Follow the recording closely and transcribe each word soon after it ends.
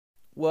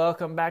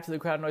Welcome back to the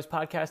Crowd Noise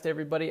Podcast,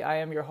 everybody. I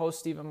am your host,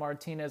 Steven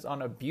Martinez,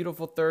 on a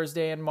beautiful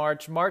Thursday in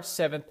March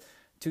 7th,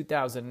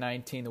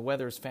 2019. The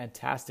weather is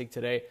fantastic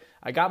today.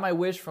 I got my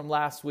wish from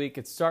last week.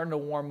 It's starting to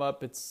warm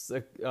up. It's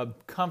a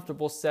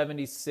comfortable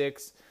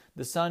 76.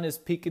 The sun is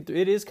peeking through.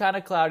 It is kind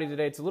of cloudy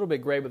today. It's a little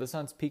bit gray, but the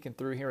sun's peeking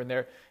through here and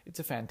there. It's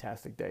a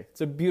fantastic day.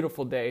 It's a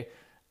beautiful day.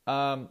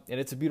 And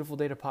it's a beautiful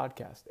day to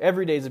podcast.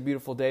 Every day is a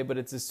beautiful day, but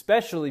it's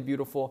especially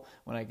beautiful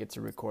when I get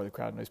to record the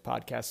Crowd Noise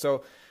Podcast.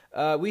 So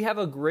we have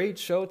a great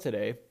show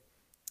today.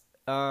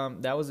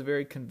 That was a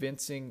very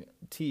convincing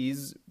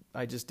tease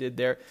I just did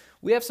there.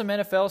 We have some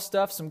NFL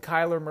stuff, some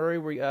Kyler Murray.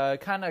 We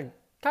kind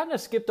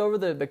of skipped over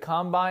the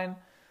Combine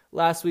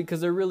last week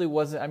because there really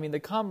wasn't. I mean, the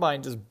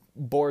Combine just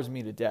bores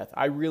me to death.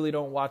 I really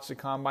don't watch the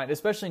Combine,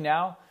 especially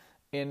now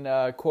in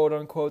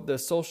quote-unquote the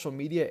social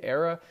media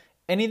era.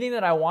 Anything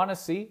that I want to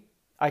see,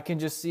 I can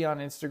just see on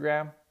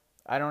Instagram.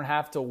 I don't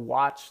have to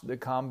watch the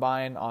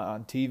Combine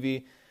on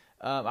TV.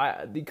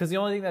 Because the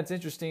only thing that's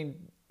interesting,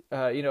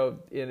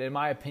 in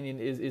my opinion,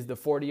 is the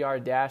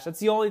 40-yard dash. That's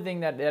the only thing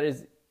that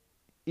is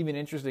even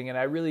interesting, and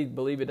I really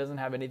believe it doesn't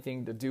have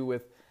anything to do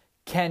with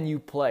can you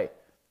play.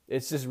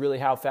 It's just really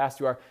how fast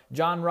you are.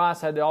 John Ross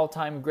had the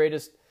all-time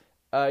greatest,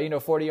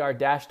 40-yard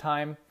dash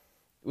time.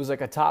 It was like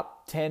a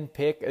top 10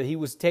 pick. He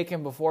was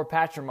taken before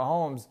Patrick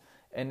Mahomes,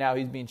 and now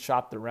he's being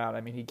shopped around.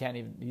 I mean,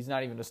 he's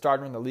not even a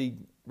starter in the league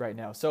right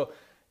now. So,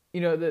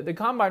 the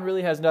Combine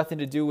really has nothing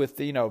to do with,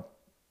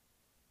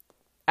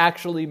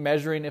 actually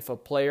measuring if a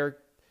player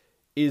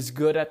is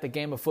good at the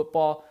game of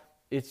football.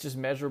 It's just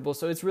measurable.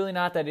 So it's really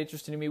not that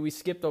interesting to me. We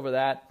skipped over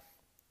that.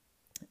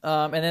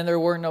 And then there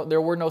were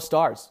no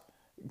stars.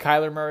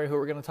 Kyler Murray, who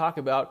we're going to talk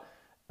about,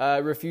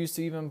 refused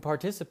to even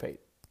participate.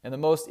 And the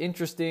most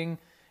interesting,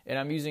 and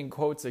I'm using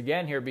quotes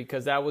again here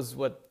because that was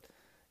what,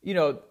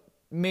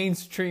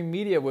 mainstream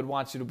media would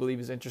want you to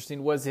believe is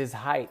interesting, was his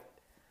height.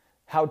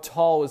 How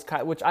tall was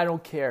Kyler, which I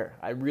don't care.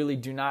 I really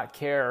do not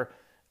care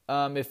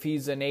if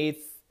he's an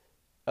eighth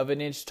of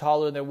an inch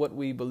taller than what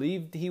we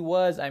believed he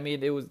was.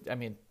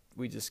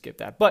 We just skipped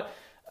that. But,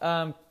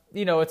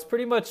 it's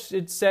pretty much,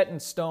 it's set in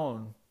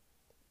stone.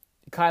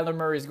 Kyler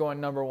Murray is going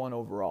number one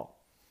overall.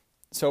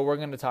 So we're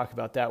going to talk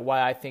about that,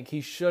 why I think he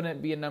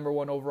shouldn't be a number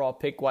one overall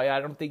pick, why I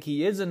don't think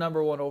he is a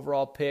number one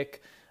overall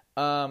pick.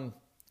 And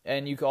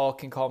you all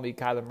can call me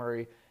Kyler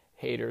Murray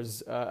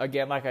haters.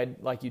 Again,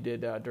 like you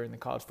did during the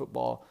college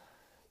football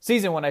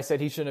season when I said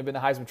he shouldn't have been the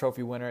Heisman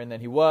Trophy winner, and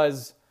then he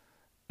was.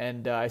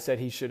 And I said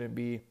he shouldn't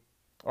be,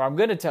 or I'm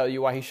going to tell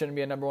you why he shouldn't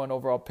be a number one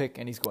overall pick,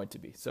 and he's going to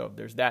be. So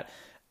there's that.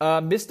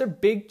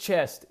 Mr. Big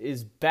Chest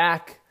is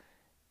back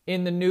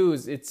in the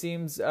news. It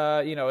seems,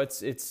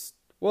 it's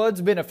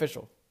been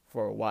official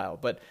for a while,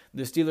 but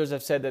the Steelers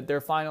have said that they're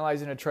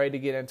finalizing a trade to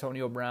get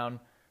Antonio Brown,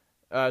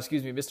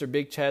 Mr.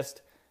 Big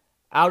Chest,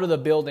 out of the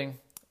building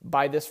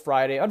by this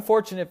Friday.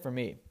 Unfortunate for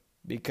me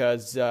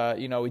because,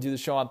 we do the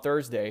show on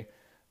Thursday.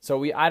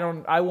 So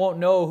I won't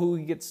know who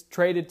he gets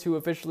traded to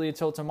officially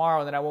until tomorrow,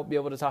 and then I won't be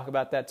able to talk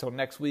about that till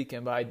next week.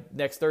 And by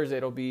next Thursday,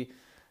 it'll be,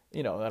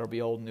 that'll be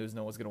old news.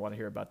 No one's going to want to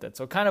hear about that.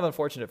 So kind of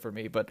unfortunate for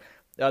me. But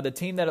the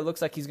team that it looks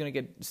like he's going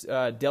to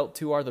get dealt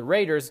to are the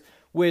Raiders,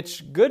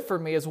 which, good for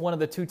me, is one of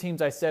the two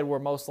teams I said were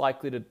most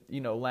likely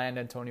to, land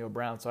Antonio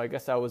Brown. So I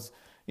guess that was,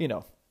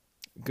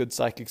 good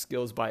psychic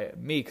skills by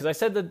me. Because I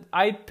said that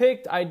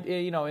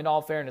in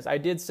all fairness, I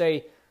did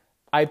say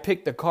I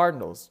picked the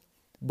Cardinals.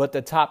 But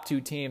the top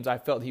two teams I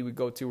felt he would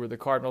go to were the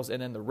Cardinals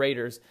and then the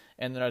Raiders,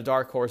 and then a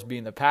dark horse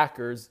being the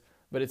Packers.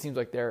 But it seems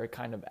like they're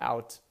kind of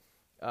out.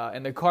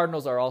 And the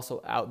Cardinals are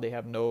also out. They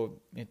have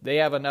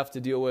enough to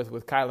deal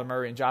with Kyler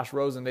Murray and Josh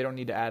Rosen. They don't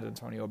need to add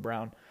Antonio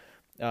Brown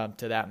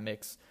to that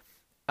mix.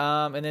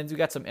 And then we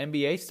got some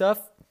NBA stuff.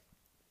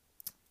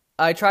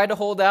 I tried to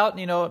hold out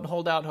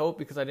hope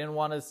because I didn't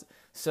want to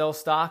sell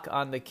stock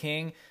on the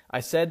King. I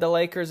said the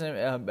Lakers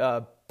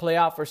play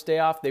out for stay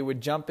off. They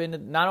would jump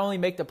in, not only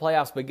make the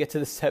playoffs, but get to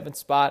the 7th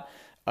spot.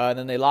 And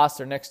then they lost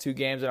their next two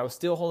games, and I was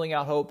still holding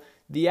out hope.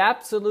 The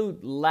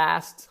absolute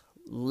last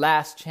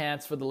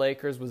chance for the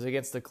Lakers was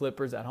against the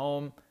Clippers at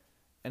home,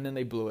 and then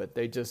they blew it.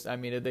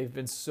 They've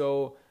been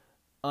so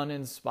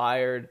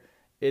uninspired.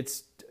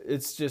 It's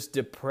just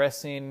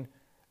depressing,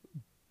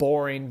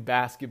 boring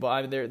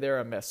basketball. They're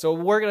a mess. So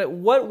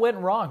what went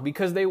wrong?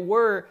 Because they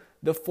were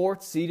the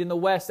 4th seed in the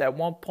West at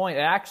one point.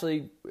 And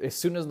actually, as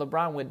soon as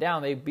LeBron went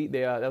down,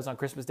 that was on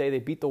Christmas Day, they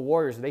beat the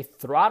Warriors. They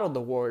throttled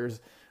the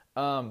Warriors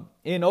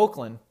in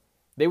Oakland.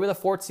 They were the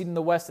 4th seed in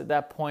the West at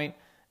that point,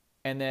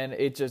 and then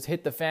it just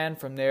hit the fan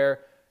from there.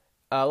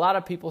 A lot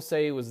of people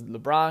say it was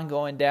LeBron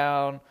going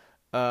down,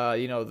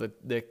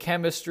 the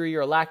chemistry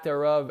or lack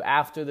thereof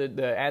after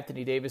the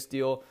Anthony Davis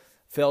deal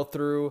fell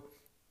through.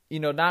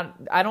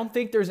 I don't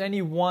think there's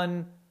any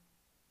one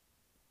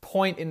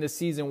point in the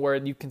season where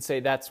you can say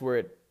that's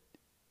where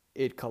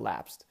it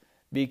collapsed.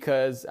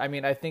 Because,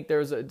 I think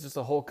there's just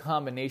a whole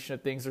combination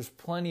of things. There's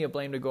plenty of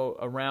blame to go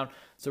around.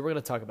 So we're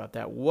going to talk about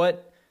that.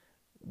 What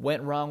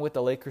went wrong with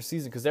the Lakers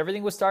season? Because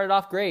everything was started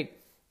off great.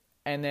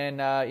 And then,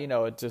 now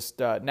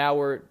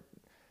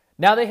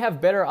Now they have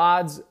better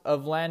odds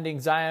of landing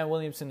Zion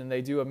Williamson than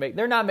they do of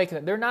they're not making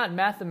it. They're not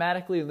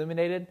mathematically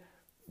eliminated,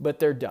 but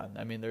they're done.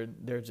 I mean,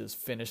 they're just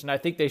finished. And I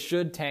think they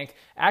should tank.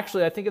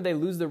 Actually, I think if they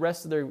lose the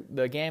rest of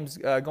the games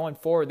going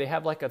forward, they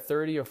have like a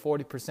 30 or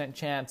 40%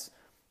 chance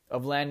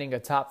of landing a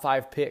top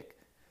 5 pick.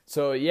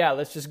 So yeah,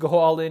 let's just go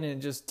all in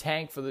and just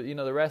tank for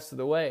the rest of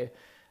the way.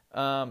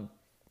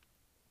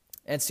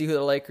 And see who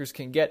the Lakers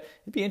can get.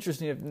 It'd be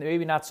interesting if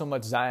maybe not so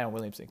much Zion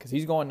Williamson because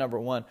he's going number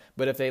 1,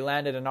 but if they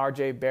landed an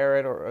R.J.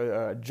 Barrett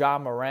or Ja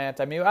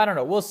Morant, I mean, I don't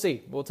know. We'll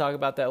see. We'll talk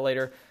about that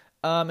later.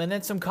 And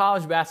then some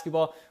college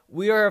basketball.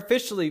 We are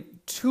officially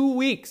 2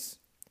 weeks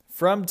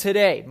from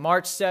today,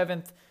 March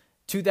 7th,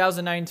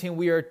 2019.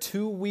 We are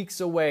 2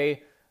 weeks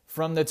away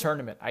from the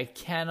tournament. I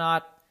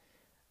can't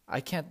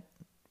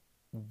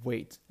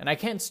wait. And I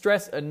can't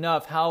stress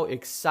enough how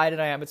excited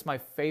I am. It's my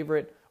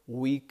favorite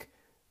week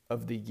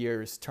of the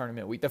year's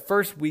tournament week. The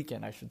first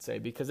weekend, I should say,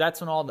 because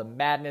that's when all the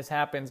madness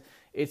happens.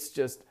 It's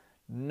just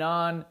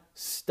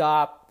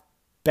non-stop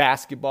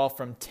basketball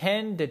from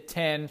 10 to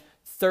 10,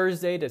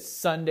 Thursday to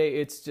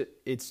Sunday.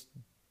 It's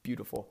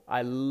beautiful.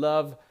 I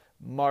love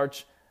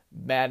March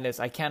Madness.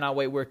 I cannot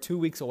wait. We're 2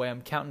 weeks away.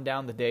 I'm counting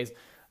down the days.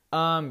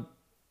 And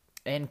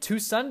 2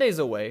 Sundays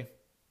away,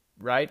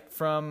 right,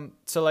 from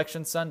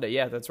Selection Sunday.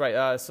 Yeah, that's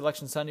right.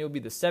 Selection Sunday will be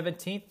the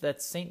 17th.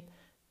 That's St.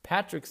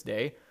 Patrick's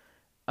Day.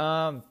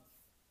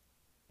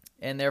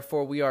 And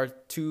therefore, we are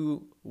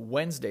 2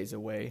 Wednesdays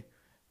away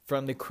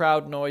from the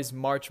Crowd Noise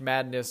March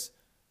Madness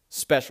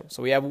special.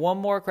 So we have one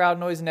more Crowd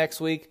Noise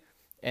next week,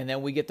 and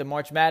then we get the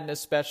March Madness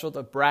special,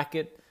 the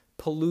Bracket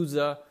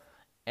Palooza,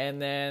 and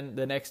then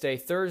the next day,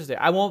 Thursday.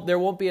 There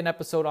won't be an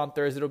episode on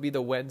Thursday. It'll be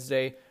the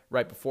Wednesday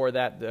right before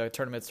that. The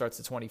tournament starts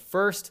the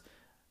 21st.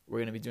 We're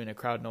going to be doing a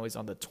Crowd Noise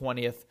on the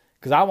 20th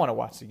because I want to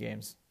watch the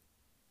games.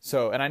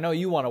 And I know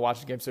you want to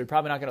watch the games, so you're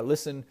probably not going to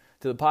listen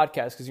to the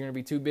podcast because you're going to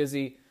be too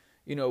busy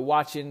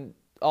watching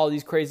all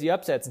these crazy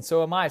upsets, and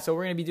so am I. So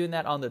we're going to be doing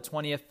that on the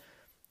 20th.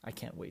 I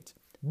can't wait.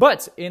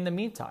 But in the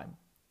meantime,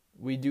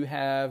 we do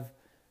have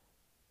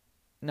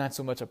not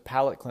so much a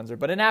palate cleanser,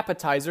 but an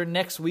appetizer.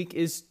 Next week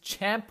is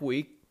Champ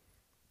Week.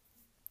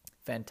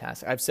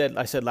 Fantastic. I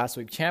said last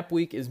week, Champ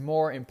Week is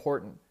more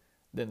important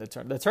than the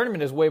tournament. The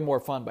tournament is way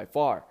more fun by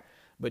far,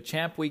 but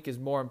Champ Week is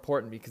more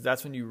important because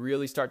that's when you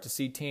really start to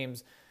see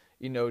teams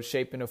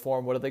shape into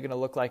form. What are they going to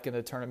look like in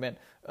the tournament?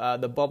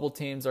 The bubble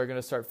teams are going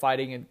to start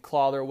fighting and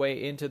claw their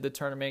way into the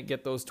tournament,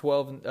 get those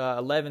 12,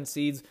 11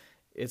 seeds.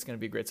 It's going to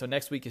be great. So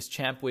next week is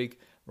Champ Week.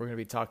 We're going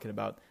to be talking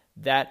about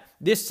that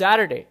this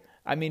Saturday.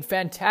 I mean,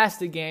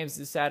 fantastic games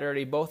this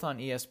Saturday, both on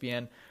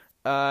ESPN.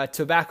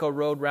 Tobacco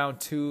Road Round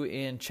 2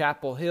 in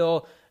Chapel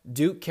Hill.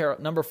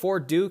 Number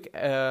 4 Duke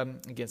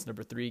against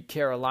number 3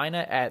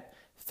 Carolina at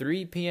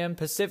 3 p.m.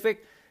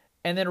 Pacific.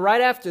 And then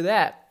right after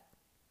that,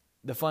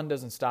 the fun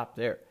doesn't stop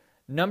there.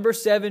 Number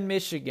 7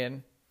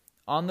 Michigan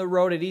on the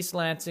road at East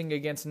Lansing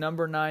against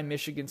number 9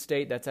 Michigan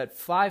State. That's at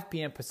 5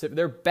 p.m. Pacific.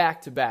 They're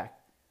back-to-back,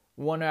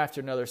 one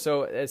after another.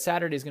 So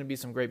Saturday is going to be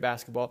some great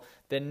basketball.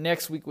 Then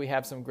next week we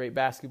have some great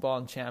basketball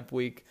in Champ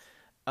Week.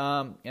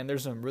 And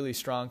there's some really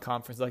strong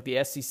conferences. Like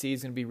the SEC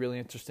is going to be really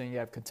interesting. You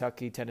have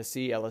Kentucky,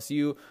 Tennessee,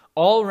 LSU,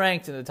 all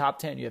ranked in the top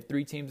 10. You have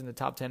 3 teams in the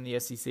top 10 in the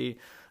SEC.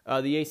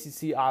 The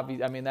ACC,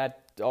 obviously, I mean,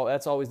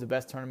 that's always the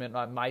best tournament,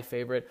 my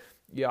favorite.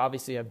 You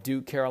obviously have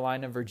Duke,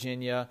 Carolina,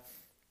 Virginia.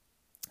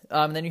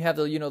 Then you have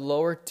the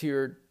lower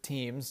tier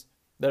teams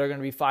that are going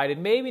to be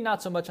fighting. Maybe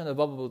not so much on the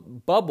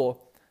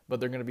bubble, but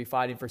they're going to be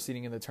fighting for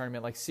seeding in the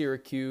tournament, like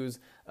Syracuse,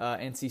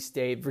 NC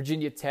State,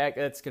 Virginia Tech.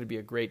 That's going to be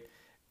a great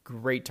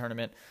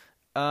tournament.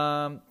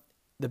 The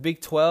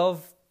Big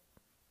 12.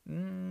 I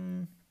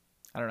don't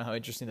know how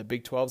interesting the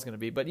Big 12 is going to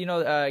be, but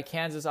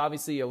Kansas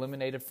obviously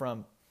eliminated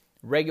from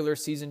regular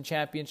season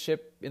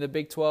championship in the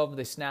Big 12.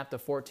 They snapped a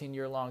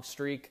 14-year-long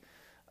streak.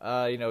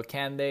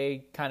 Can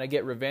they kind of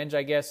get revenge,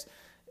 I guess,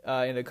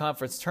 in the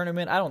conference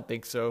tournament? I don't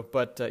think so,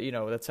 but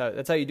that's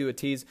how you do a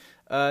tease.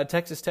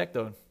 Texas Tech,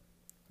 though,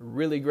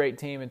 really great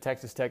team in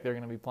Texas Tech. They're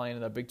going to be playing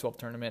in the Big 12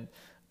 tournament.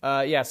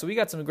 So we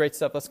got some great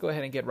stuff. Let's go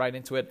ahead and get right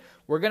into it.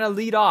 We're going to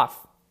lead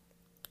off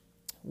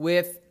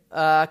with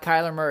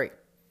Kyler Murray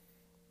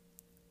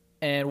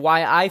and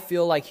why I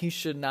feel like he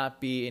should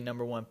not be a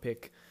number 1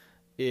 pick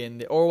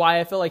or why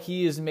I feel like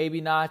he is maybe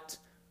not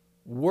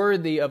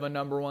worthy of a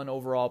number 1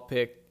 overall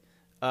pick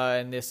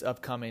in this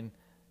upcoming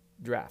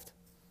draft.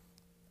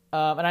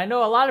 And I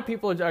know a lot of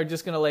people are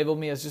just going to label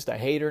me as just a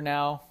hater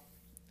now.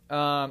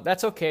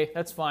 That's okay.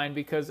 That's fine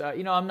because,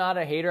 I'm not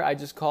a hater. I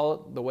just call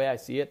it the way I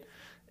see it.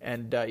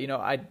 And,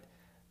 I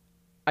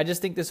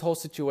just think this whole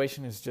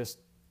situation is just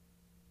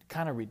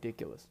kind of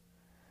ridiculous.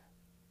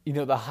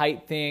 The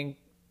height thing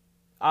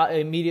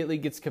immediately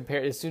gets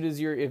compared. As soon as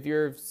if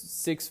you're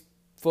 6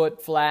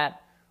 foot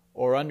flat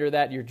or under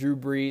that, you're Drew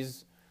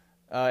Brees.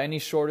 Any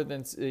shorter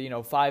than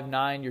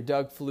 5'9", you're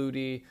Doug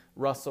Flutie,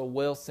 Russell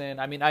Wilson.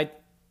 I mean,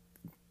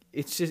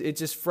 it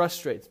just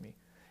frustrates me.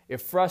 It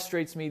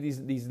frustrates me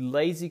these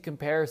lazy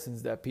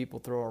comparisons that people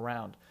throw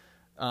around.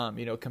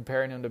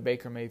 Comparing him to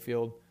Baker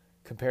Mayfield,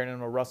 comparing him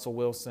to Russell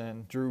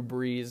Wilson, Drew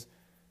Brees.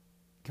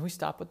 Can we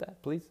stop with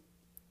that, please?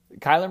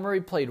 Kyler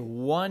Murray played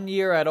 1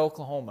 year at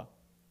Oklahoma,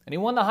 and he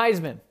won the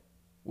Heisman,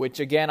 which,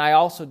 again, I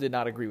also did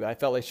not agree with. I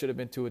felt it should have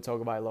been Tua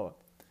Tagovailoa.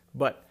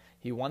 But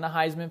he won the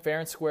Heisman fair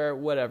and square,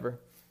 whatever.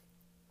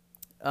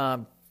 He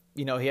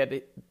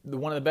had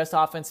one of the best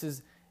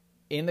offenses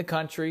in the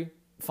country,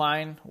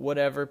 fine,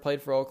 whatever,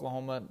 played for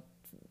Oklahoma,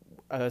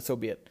 so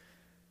be it.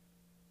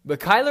 But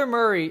Kyler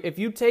Murray, if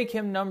you take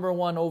him number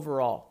 1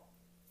 overall,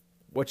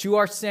 what you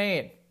are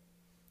saying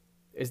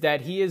is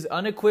that he is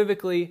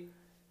unequivocally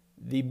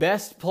the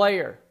best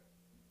player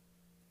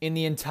in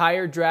the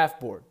entire draft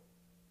board.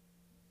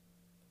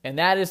 And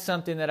that is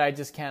something that I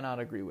just cannot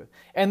agree with.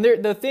 And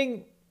the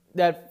thing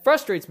that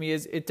frustrates me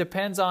is it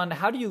depends on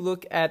how do you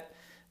look at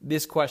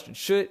this question.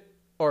 Is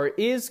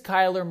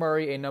Kyler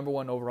Murray a number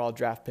 1 overall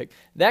draft pick?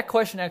 That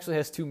question actually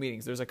has 2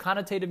 meanings. There's a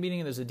connotative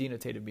meaning and there's a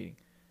denotative meaning.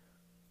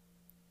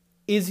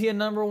 Is he a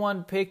number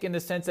 1 pick in the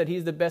sense that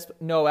he's the best?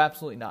 No,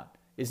 absolutely not.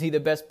 Is he the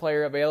best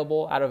player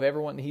available out of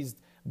everyone? He's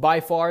by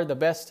far the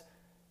best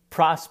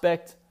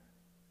prospect,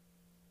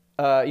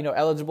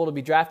 eligible to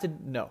be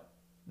drafted? No,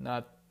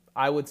 not.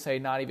 I would say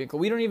not even.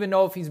 We don't even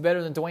know if he's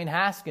better than Dwayne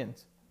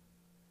Haskins.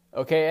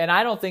 Okay, and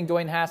I don't think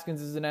Dwayne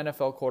Haskins is an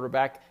NFL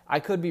quarterback.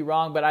 I could be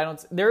wrong,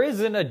 but there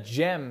isn't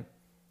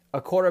a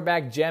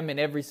quarterback gem in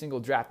every single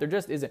draft. There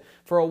just isn't.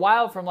 For a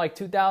while, from like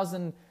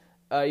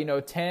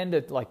 2010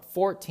 to like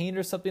 14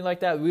 or something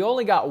like that, we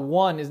only got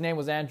one. His name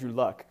was Andrew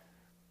Luck.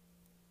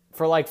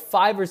 For like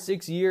 5 or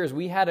 6 years,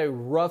 we had a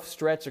rough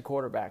stretch of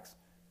quarterbacks.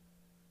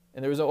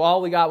 And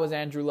all we got was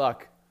Andrew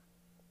Luck.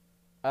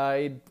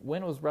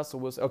 When was Russell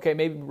Wilson? Okay,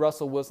 maybe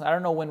Russell Wilson. I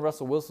don't know when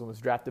Russell Wilson was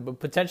drafted, but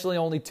potentially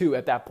only 2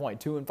 at that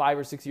point. 2 in 5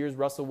 or 6 years,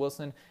 Russell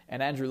Wilson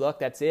and Andrew Luck.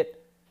 That's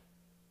it.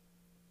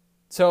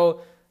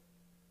 So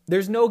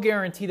there's no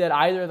guarantee that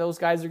either of those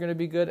guys are going to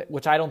be good,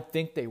 which I don't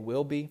think they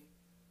will be.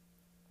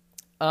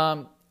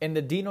 And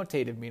the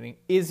denotative meaning,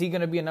 is he going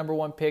to be a number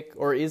 1 pick,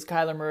 or is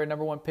Kyler Murray a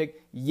number 1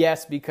 pick?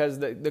 Yes, because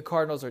the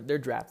Cardinals they're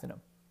drafting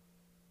him.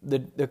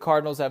 The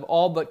Cardinals have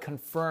all but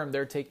confirmed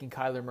they're taking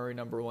Kyler Murray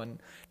number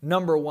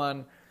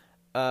one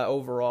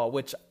overall,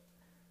 which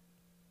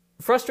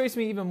frustrates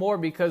me even more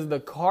because the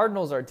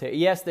Cardinals are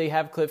yes, they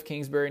have Cliff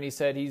Kingsbury, and he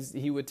said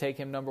he would take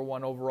him number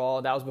 1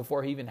 overall. That was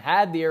before he even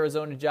had the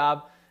Arizona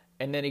job,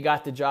 and then he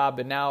got the job,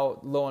 and now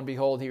lo and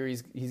behold, here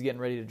he's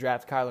getting ready to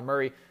draft Kyler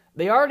Murray.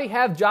 They already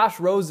have Josh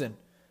Rosen,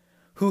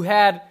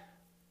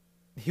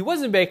 he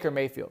wasn't Baker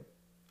Mayfield,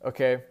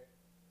 okay?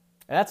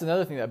 And that's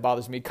another thing that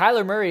bothers me.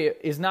 Kyler Murray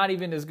is not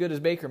even as good as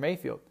Baker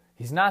Mayfield.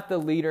 He's not the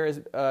leader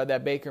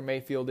that Baker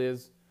Mayfield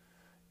is.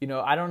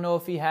 I don't know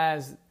if he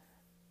has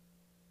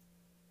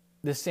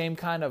the same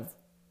kind of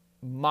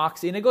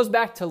moxie. And it goes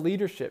back to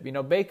leadership.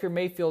 Baker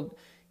Mayfield,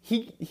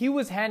 he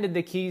was handed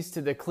the keys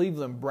to the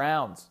Cleveland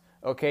Browns,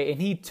 okay,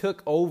 and he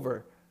took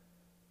over.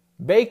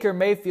 Baker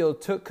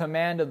Mayfield took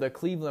command of the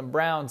Cleveland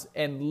Browns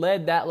and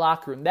led that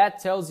locker room. That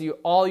tells you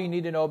all you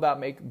need to know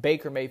about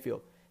Baker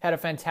Mayfield. Had a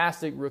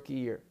fantastic rookie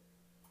year.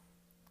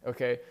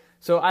 Okay,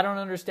 so I don't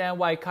understand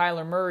why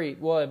Kyler Murray,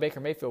 Baker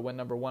Mayfield went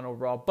number 1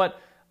 overall, but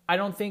I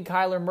don't think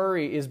Kyler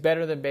Murray is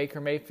better than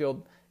Baker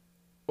Mayfield,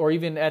 or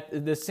even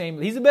at the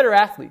same. He's a better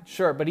athlete,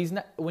 sure, but he's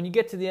not. When you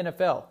get to the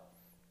NFL,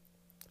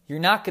 you're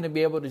not going to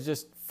be able to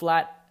just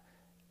flat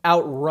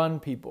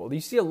outrun people.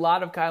 You see a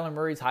lot of Kyler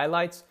Murray's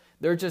highlights;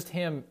 they're just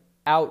him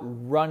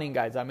outrunning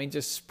guys. I mean,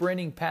 just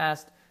sprinting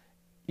past.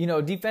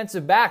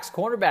 Defensive backs,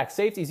 cornerbacks,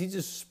 safeties, he's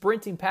just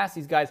sprinting past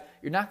these guys.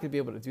 You're not going to be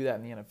able to do that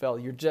in the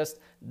NFL. You're just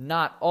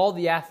not. All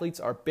the athletes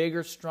are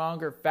bigger,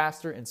 stronger,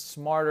 faster, and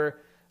smarter.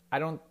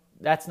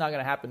 That's not going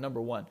to happen, number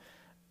 1.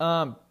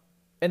 And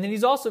then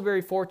he's also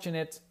very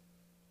fortunate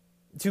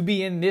to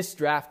be in this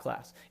draft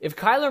class. If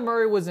Kyler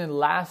Murray was in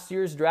last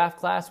year's draft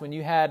class when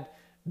you had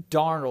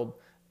Darnold,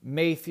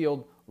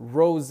 Mayfield,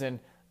 Rosen,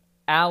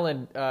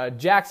 Allen,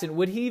 Jackson,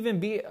 would he even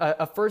be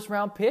a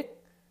first-round pick?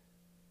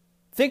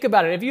 Think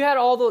about it. If you had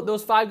all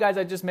those 5 guys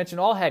I just mentioned,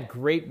 all had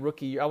great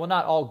rookie year. Well,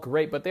 not all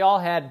great, but they all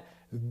had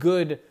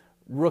good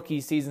rookie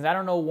seasons. I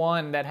don't know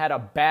one that had a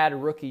bad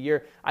rookie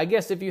year. I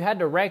guess if you had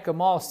to rank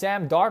them all,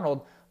 Sam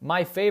Darnold,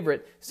 my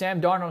favorite,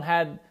 Sam Darnold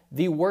had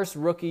the worst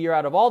rookie year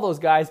out of all those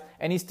guys,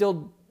 and he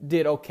still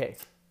did okay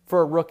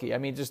for a rookie. I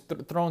mean, just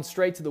thrown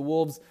straight to the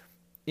Wolves,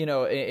 in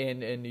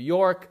New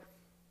York.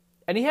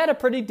 And he had a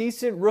pretty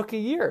decent rookie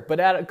year.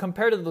 But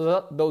compared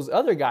to those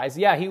other guys,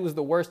 yeah, he was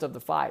the worst of the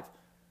 5.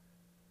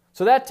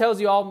 So that tells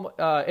you all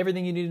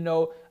everything you need to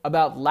know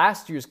about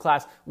last year's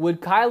class. Would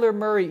Kyler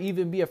Murray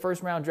even be a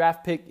first-round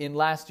draft pick in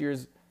last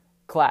year's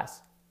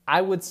class?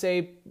 I would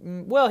say,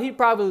 he'd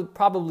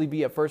probably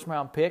be a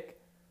first-round pick.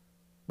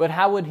 But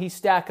how would he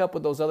stack up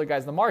with those other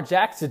guys? Lamar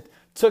Jackson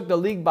took the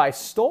league by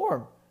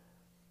storm.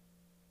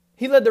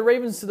 He led the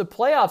Ravens to the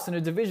playoffs in a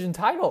division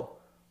title.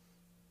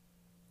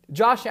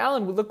 Josh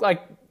Allen would look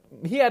like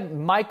he had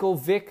Michael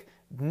Vick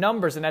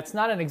numbers, and that's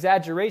not an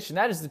exaggeration.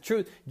 That is the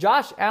truth.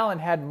 Josh Allen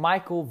had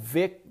Michael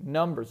Vick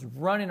numbers,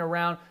 running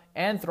around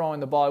and throwing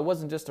the ball. It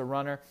wasn't just a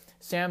runner.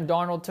 Sam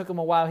Darnold took him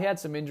a while. He had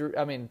some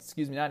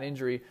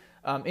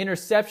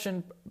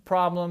interception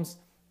problems.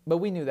 But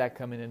we knew that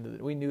coming into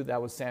it. We knew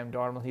that was Sam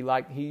Darnold.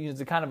 He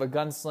was a kind of a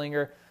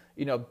gunslinger,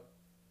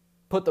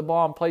 put the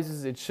ball in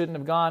places it shouldn't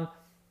have gone.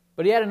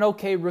 But he had an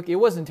okay rookie. It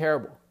wasn't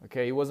terrible.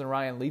 Okay, he wasn't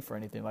Ryan Leaf or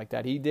anything like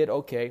that. He did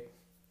okay.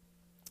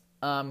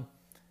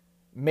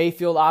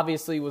 Mayfield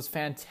obviously was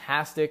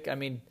fantastic. I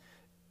mean,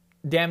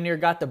 damn near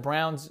got the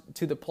Browns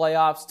to the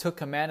playoffs, took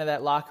command of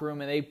that locker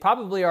room, and they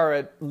probably are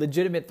a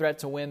legitimate threat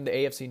to win the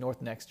AFC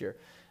North next year.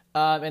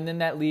 And then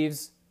that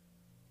leaves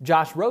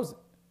Josh Rosen.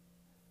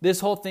 This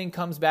whole thing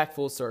comes back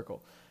full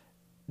circle.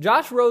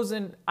 Josh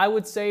Rosen, I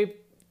would say,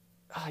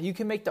 you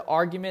can make the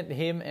argument that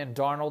him and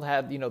Darnold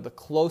had, the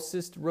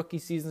closest rookie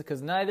seasons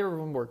because neither of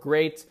them were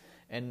great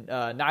and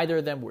neither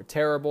of them were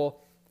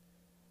terrible.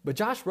 But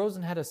Josh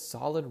Rosen had a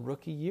solid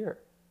rookie year.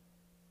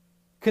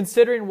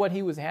 Considering what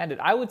he was handed,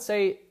 I would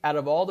say out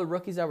of all the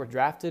rookies that were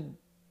drafted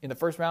in the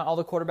first round, all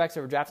the quarterbacks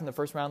that were drafted in the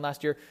first round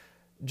last year,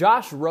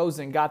 Josh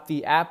Rosen got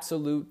the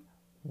absolute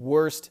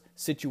worst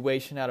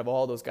situation out of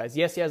all those guys.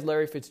 Yes, he has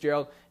Larry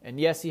Fitzgerald, and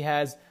yes, he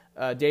has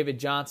David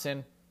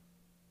Johnson.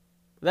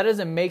 That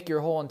doesn't make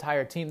your whole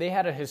entire team. They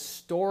had a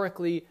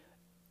historically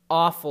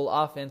awful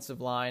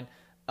offensive line.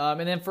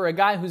 And then for a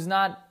guy who's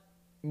not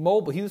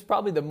mobile, he was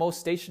probably the most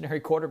stationary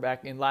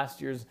quarterback in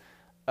last year's,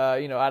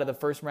 out of the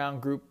first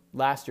round group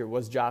last year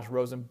was Josh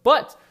Rosen.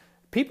 But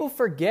people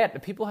forget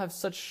that people have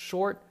such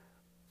short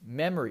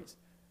memories.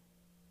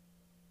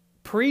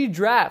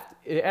 Pre-draft,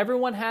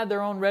 everyone had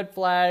their own red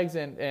flags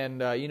and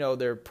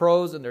their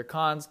pros and their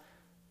cons.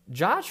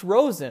 Josh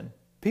Rosen,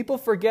 people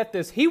forget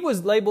this. He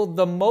was labeled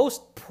the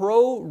most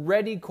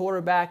pro-ready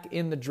quarterback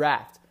in the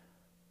draft.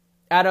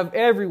 Out of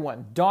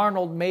everyone,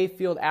 Darnold,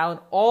 Mayfield, Allen,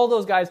 all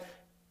those guys,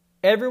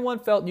 everyone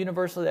felt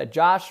universally that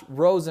Josh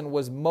Rosen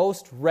was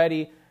most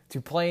ready to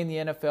play in the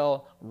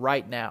NFL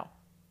right now.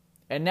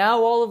 And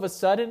now all of a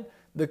sudden,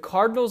 the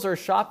Cardinals are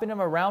shopping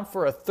him around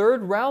for a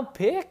third-round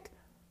pick?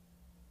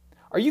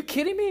 Are you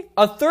kidding me?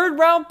 A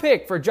third-round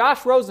pick for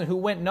Josh Rosen, who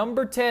went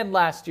number 10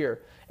 last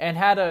year and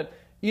had a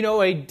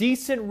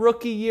decent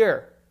rookie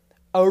year.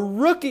 A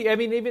rookie,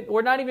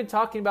 we're not even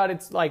talking about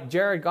it's like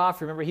Jared Goff.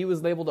 Remember, he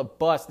was labeled a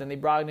bust, and they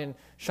brought in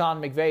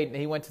Sean McVay, and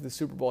he went to the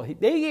Super Bowl.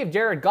 They gave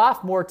Jared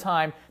Goff more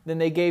time than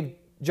they gave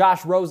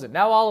Josh Rosen.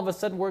 Now all of a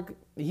sudden,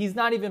 he's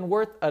not even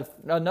worth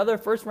another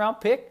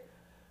first-round pick.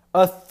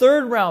 A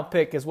third-round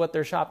pick is what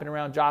they're shopping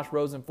around Josh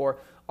Rosen for.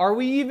 Are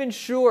we even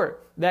sure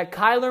that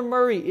Kyler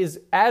Murray is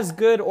as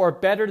good or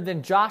better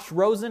than Josh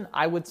Rosen?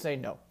 I would say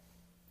no.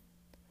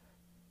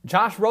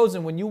 Josh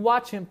Rosen, when you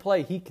watch him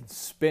play, he can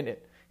spin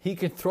it. He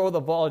can throw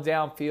the ball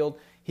downfield.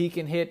 He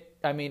can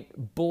hit,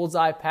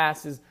 bullseye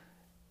passes.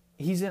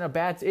 He's in a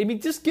bad...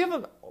 just give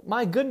him...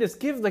 My goodness,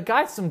 give the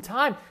guy some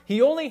time.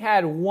 He only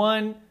had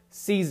one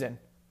season.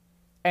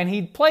 And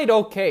he played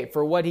okay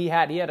for what he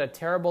had. He had a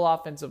terrible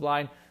offensive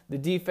line. The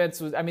defense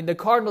was... the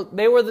Cardinals,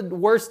 they were the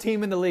worst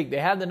team in the league.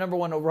 They had the number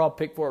 1 overall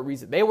pick for a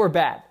reason. They were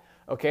bad.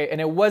 Okay? And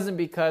it wasn't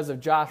because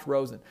of Josh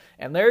Rosen.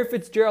 And Larry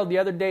Fitzgerald the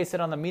other day said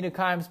on the Mina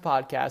Kimes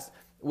podcast,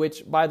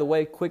 which, by the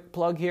way, quick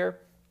plug here,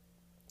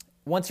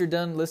 once you're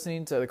done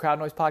listening to the Crowd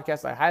Noise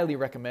podcast, I highly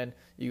recommend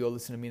you go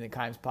listen to Mina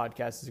Kimes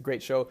podcast. It's a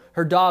great show.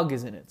 Her dog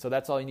is in it, so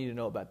that's all you need to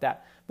know about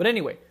that. But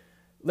anyway,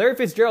 Larry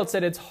Fitzgerald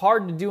said it's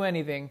hard to do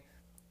anything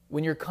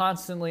when you're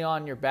constantly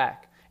on your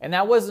back. And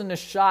that wasn't a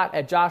shot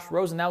at Josh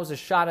Rosen. That was a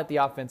shot at the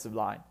offensive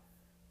line.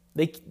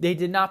 They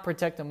did not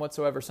protect him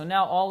whatsoever. So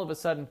now all of a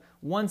sudden,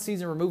 one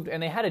season removed,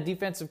 and they had a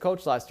defensive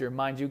coach last year,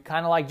 mind you,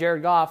 kind of like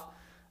Jared Goff.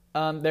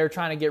 They're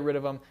trying to get rid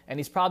of him, and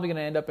he's probably going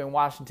to end up in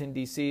Washington,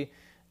 D.C.,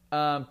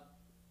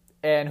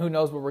 and who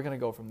knows where we're going to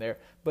go from there.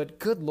 But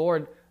good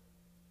Lord,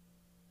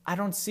 I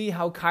don't see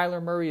how Kyler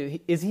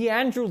Murray... Is he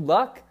Andrew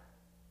Luck?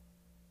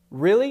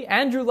 Really?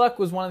 Andrew Luck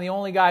was one of the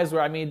only guys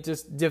where,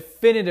 just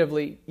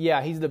definitively,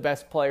 yeah, he's the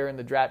best player in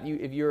the draft.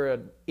 If you're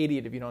an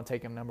idiot if you don't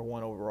take him number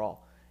 1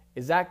 overall.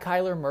 Is that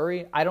Kyler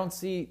Murray? I don't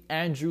see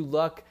Andrew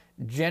Luck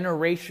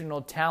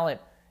generational talent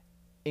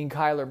in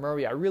Kyler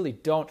Murray. I really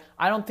don't.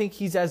 I don't think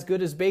he's as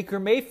good as Baker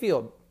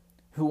Mayfield,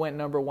 who went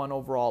number 1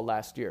 overall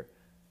last year.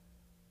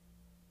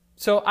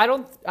 So I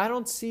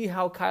don't see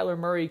how Kyler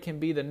Murray can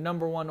be the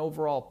number 1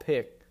 overall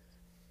pick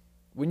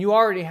when you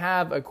already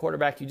have a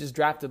quarterback you just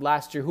drafted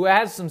last year who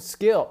has some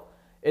skill.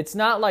 It's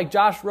not like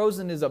Josh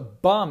Rosen is a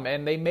bum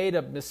and they made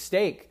a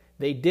mistake.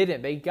 They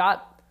didn't. They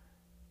got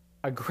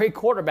a great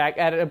quarterback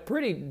at a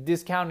pretty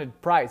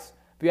discounted price.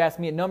 If you ask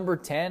me, at number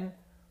 10,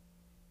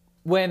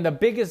 when the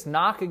biggest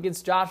knock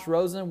against Josh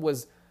Rosen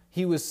was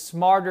he was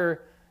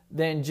smarter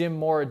than Jim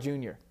Mora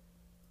Jr.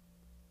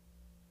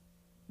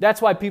 That's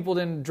why people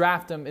didn't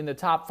draft him in the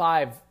top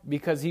 5,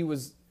 because he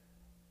was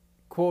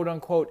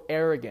quote-unquote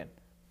arrogant.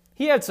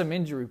 He had some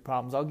injury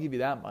problems, I'll give you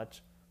that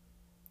much.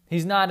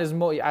 He's not as...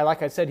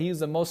 like I said, he was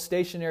the most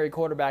stationary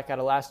quarterback out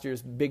of last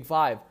year's Big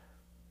 5.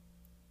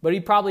 But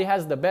he probably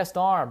has the best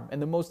arm and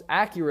the most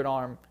accurate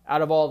arm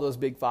out of all those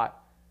Big 5.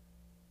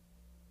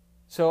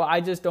 So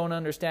I just don't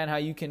understand how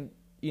you can,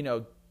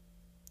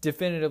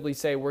 definitively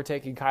say we're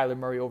taking Kyler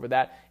Murray over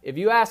that. If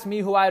you ask me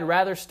who I'd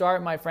rather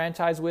start my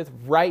franchise with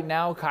right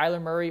now, Kyler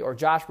Murray or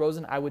Josh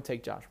Rosen, I would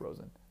take Josh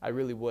Rosen. I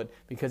really would,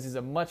 because he's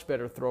a much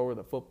better thrower of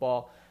the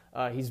football.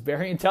 He's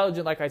very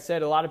intelligent, like I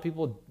said. A lot of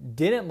people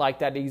didn't like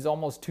that. He's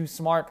almost too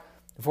smart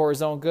for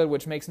his own good,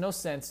 which makes no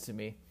sense to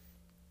me.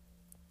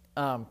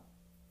 And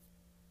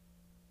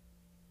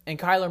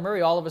Kyler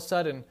Murray, all of a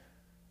sudden,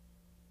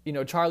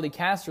 Charlie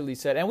Casserly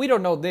said, and we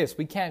don't know this.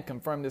 We can't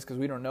confirm this because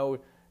we don't know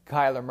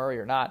Kyler Murray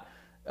or not.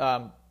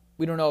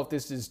 We don't know if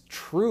this is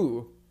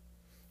true.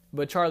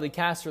 But Charlie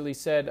Casserly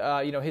said,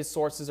 his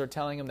sources are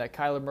telling him that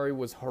Kyler Murray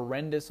was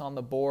horrendous on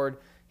the board.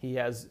 He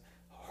has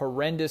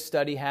horrendous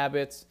study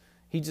habits.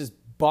 He just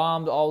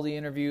bombed all the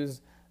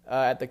interviews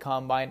at the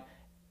Combine.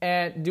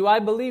 And do I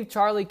believe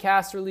Charlie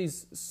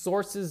Casserly's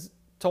sources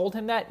told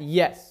him that?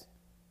 Yes.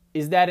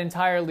 Is that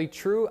entirely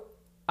true?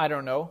 I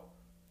don't know.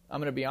 I'm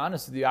going to be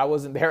honest with you. I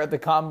wasn't there at the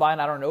Combine.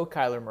 I don't know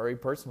Kyler Murray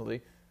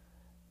personally.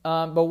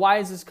 But why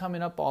is this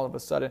coming up all of a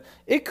sudden?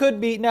 It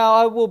could be, now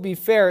I will be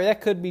fair,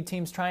 that could be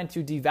teams trying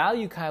to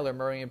devalue Kyler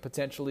Murray and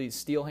potentially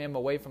steal him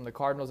away from the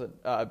Cardinals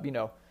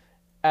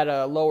at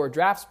a lower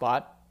draft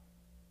spot.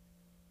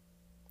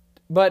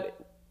 But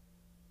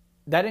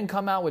that didn't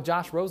come out with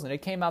Josh Rosen.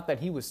 It came out that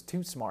he was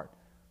too smart.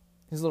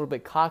 He's a little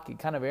bit cocky,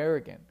 kind of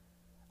arrogant.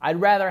 I'd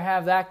rather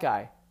have that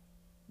guy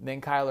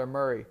than Kyler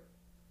Murray.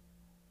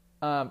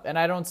 And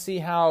I don't see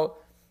how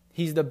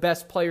he's the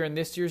best player in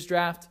this year's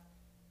draft.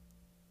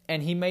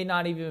 And he may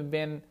not even have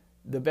been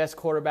the best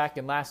quarterback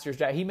in last year's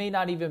draft. He may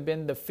not even have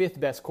been the 5th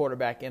best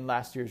quarterback in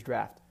last year's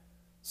draft.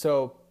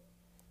 So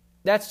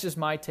that's just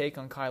my take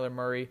on Kyler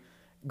Murray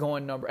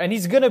going and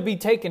he's going to be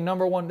taken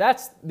number 1.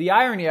 That's the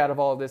irony out of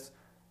all of this.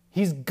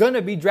 He's going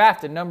to be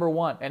drafted number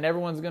 1, and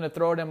everyone's going to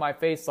throw it in my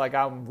face like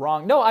I'm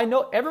wrong. No, I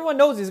know. Everyone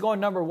knows he's going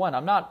number 1.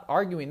 I'm not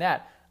arguing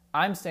that.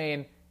 I'm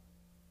saying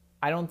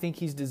I don't think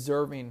he's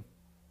deserving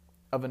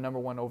of a number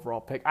 1 overall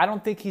pick. I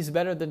don't think he's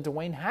better than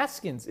Dwayne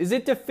Haskins. Is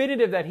it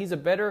definitive that he's a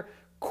better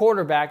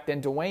quarterback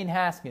than Dwayne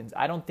Haskins?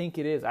 I don't think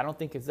it is. I don't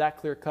think it's that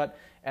clear cut.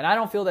 And I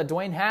don't feel that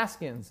Dwayne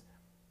Haskins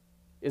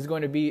is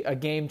going to be a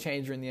game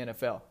changer in the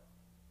NFL.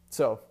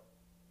 So,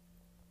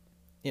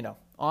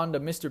 on to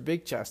Mr.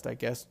 Big Chest, I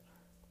guess.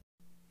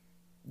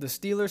 The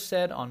Steelers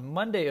said on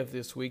Monday of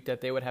this week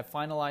that they would have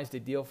finalized a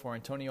deal for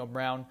Antonio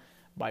Brown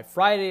by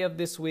Friday of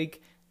this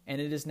week,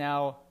 and it is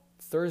now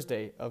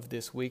Thursday of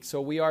this week. So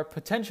we are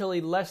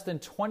potentially less than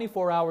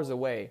 24 hours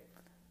away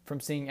from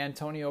seeing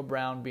Antonio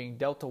Brown being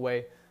dealt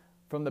away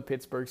from the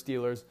Pittsburgh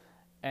Steelers.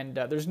 And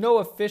there's no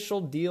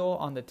official deal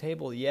on the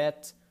table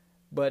yet,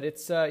 but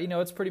it's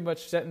it's pretty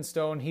much set in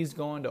stone. He's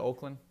going to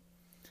Oakland.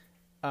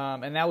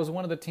 And that was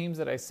one of the teams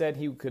that I said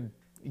he could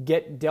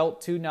get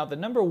dealt to. Now, the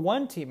number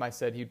 1 team I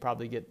said he'd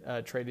probably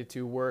get traded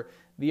to were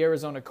the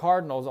Arizona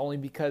Cardinals, only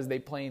because they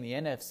play in the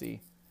NFC,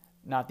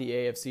 not the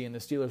AFC, and the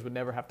Steelers would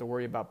never have to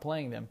worry about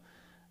playing them.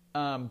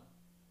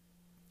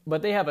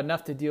 But they have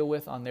enough to deal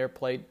with on their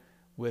plate.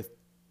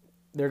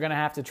 They're going to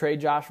have to trade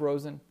Josh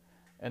Rosen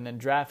and then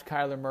draft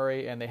Kyler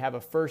Murray, and they have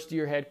a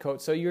first-year head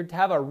coach. So you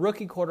have a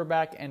rookie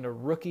quarterback and a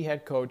rookie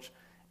head coach,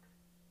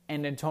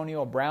 and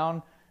Antonio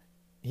Brown,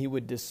 he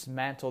would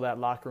dismantle that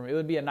locker room. It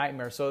would be a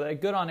nightmare. So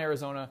good on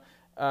Arizona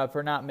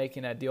for not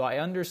making that deal. I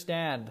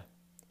understand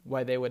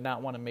why they would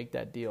not want to make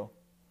that deal.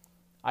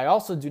 I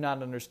also do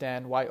not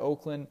understand why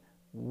Oakland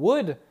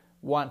would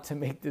want to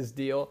make this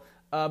deal.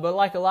 But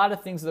like a lot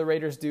of things the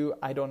Raiders do,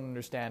 I don't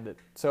understand it.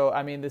 So,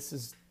 this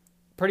is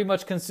pretty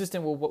much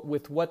consistent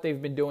with what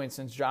they've been doing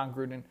since John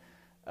Gruden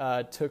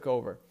took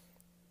over.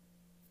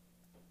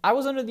 I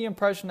was under the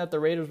impression that the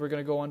Raiders were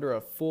going to go under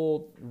a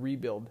full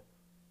rebuild.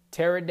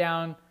 Tear it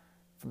down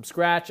from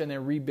scratch and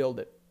then rebuild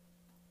it.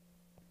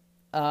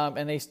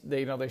 And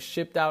they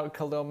shipped out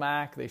Khalil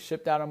Mack. They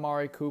shipped out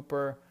Amari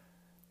Cooper.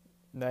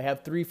 They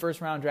have 3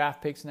 first-round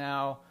draft picks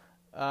now.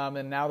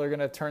 And now they're going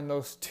to turn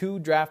those 2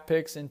 draft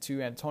picks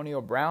into Antonio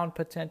Brown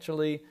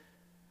potentially.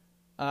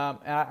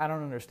 I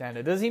don't understand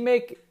it. Does he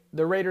make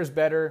the Raiders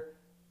better?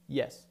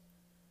 Yes.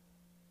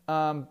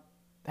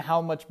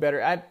 How much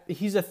better?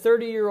 He's a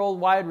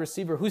 30-year-old wide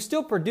receiver who's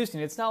still producing.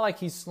 It's not like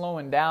he's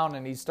slowing down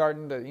and he's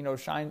starting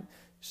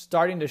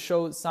to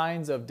show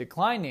signs of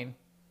declining.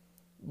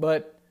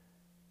 But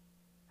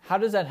how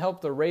does that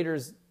help the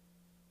Raiders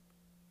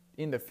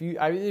in the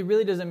future? It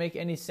really doesn't make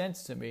any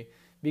sense to me,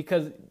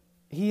 because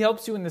he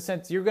helps you in the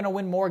sense you're going to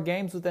win more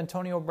games with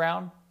Antonio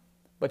Brown,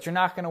 but you're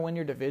not going to win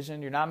your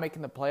division. You're not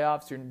making the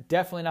playoffs. You're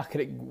definitely not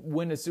going to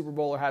win a Super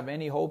Bowl or have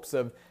any hopes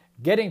of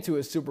getting to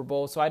a Super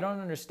Bowl. So I don't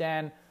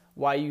understand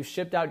why you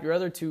shipped out your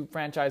other 2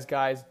 franchise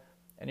guys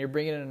and you're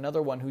bringing in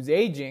another one who's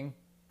aging,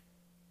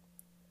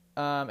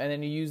 and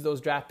then you use those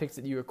draft picks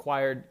that you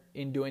acquired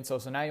in doing so.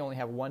 So now you only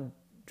have 1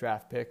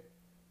 draft pick.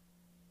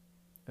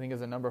 I think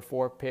it's a number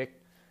 4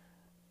 pick.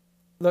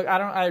 Look,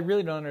 I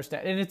really don't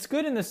understand. And it's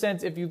good in the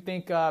sense if you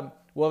think,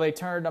 they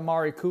turned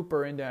Amari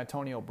Cooper into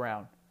Antonio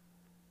Brown.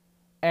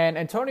 And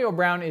Antonio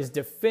Brown is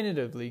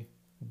definitively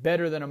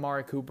better than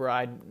Amari Cooper.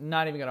 I'm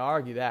not even going to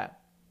argue that.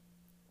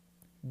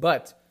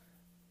 But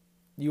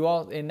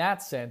in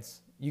that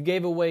sense, you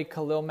gave away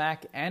Khalil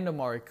Mack and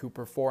Amari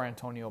Cooper for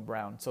Antonio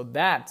Brown. So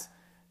that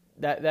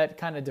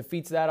kind of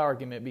defeats that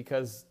argument,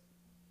 because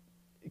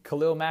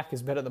Khalil Mack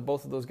is better than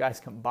both of those guys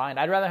combined.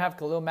 I'd rather have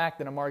Khalil Mack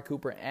than Amari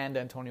Cooper and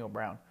Antonio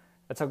Brown.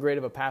 That's how great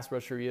of a pass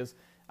rusher he is.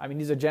 I mean,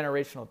 he's a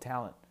generational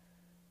talent.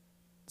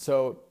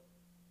 So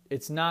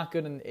it's not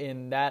good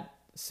in that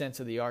sense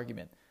of the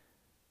argument.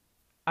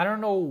 I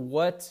don't know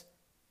what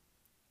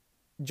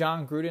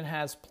John Gruden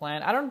has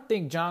planned. I don't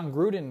think John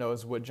Gruden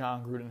knows what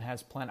John Gruden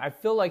has planned. I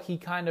feel like he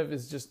kind of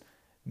is just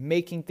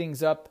making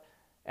things up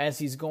as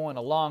he's going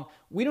along.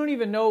 We don't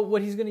even know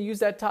what he's going to use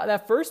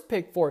that first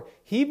pick for.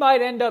 He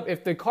might end up,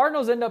 if the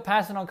Cardinals end up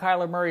passing on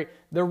Kyler Murray,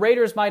 the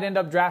Raiders might end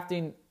up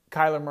drafting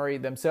Kyler Murray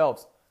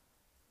themselves.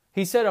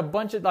 He said a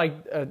bunch of,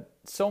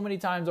 so many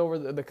times over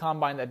the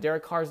combine that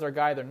Derek Carr's their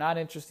guy. They're not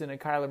interested in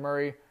Kyler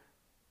Murray.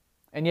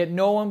 And yet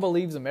no one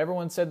believes him.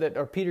 Everyone said that,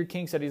 or Peter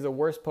King said he's the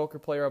worst poker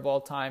player of all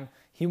time.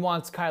 He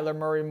wants Kyler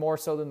Murray more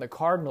so than the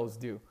Cardinals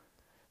do.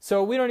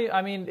 So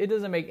it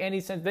doesn't make any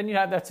sense. Then you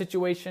have that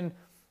situation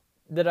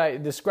that I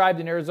described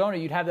in Arizona.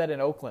 You'd have that in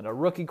Oakland. A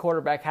rookie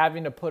quarterback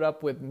having to put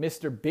up with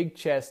Mr. Big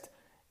Chest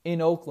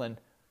in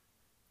Oakland.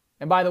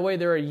 And by the way,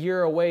 they're a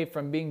year away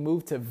from being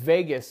moved to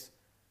Vegas.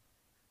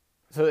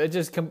 So it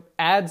just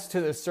adds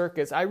to the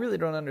circus. I really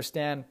don't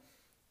understand.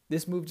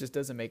 This move just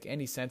doesn't make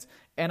any sense.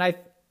 And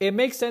it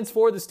makes sense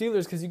for the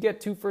Steelers because you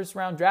get 2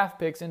 first-round draft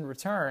picks in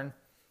return,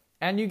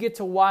 and you get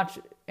to watch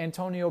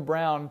Antonio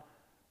Brown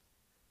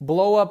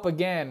blow up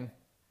again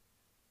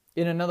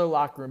in another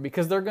locker room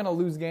because they're going to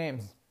lose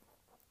games.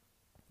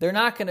 They're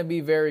not going to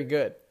be very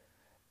good.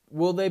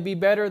 Will they be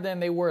better than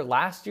they were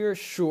last year?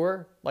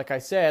 Sure. Like I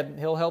said,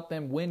 he'll help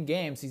them win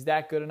games. He's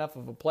that good enough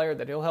of a player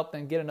that he'll help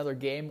them get another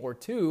game or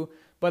two,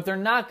 but they're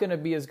not going to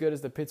be as good as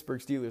the Pittsburgh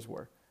Steelers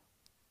were.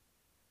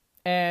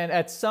 And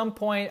at some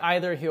point,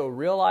 either he'll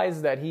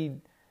realize that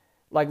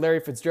like Larry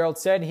Fitzgerald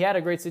said, he had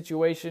a great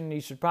situation. He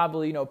should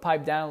probably,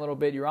 pipe down a little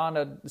bit. You're on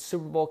a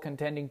Super Bowl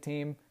contending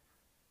team.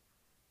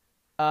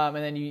 And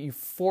then you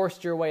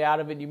forced your way out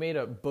of it. You made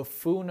a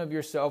buffoon of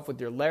yourself with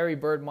your Larry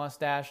Bird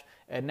mustache.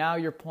 And now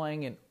you're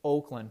playing in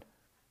Oakland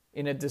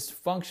in a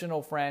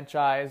dysfunctional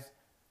franchise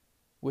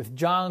with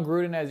John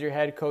Gruden as your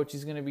head coach.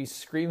 He's going to be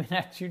screaming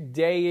at you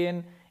day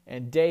in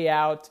and day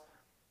out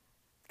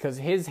because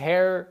his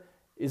hair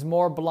is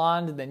more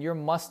blonde than your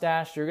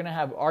mustache. You're going to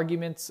have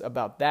arguments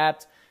about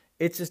that.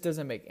 It just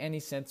doesn't make any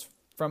sense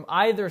from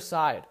either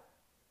side.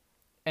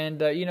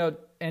 And,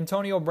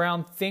 Antonio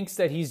Brown thinks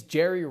that he's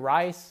Jerry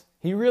Rice.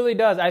 He really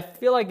does. I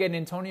feel like in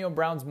Antonio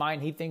Brown's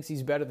mind, he thinks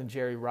he's better than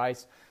Jerry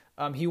Rice.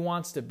 He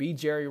wants to be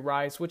Jerry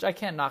Rice, which I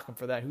can't knock him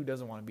for that. Who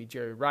doesn't want to be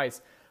Jerry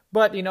Rice?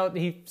 But,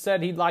 he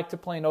said he'd like to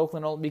play in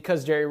Oakland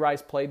because Jerry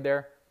Rice played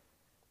there.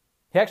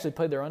 He actually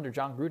played there under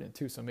John Gruden,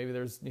 too. So maybe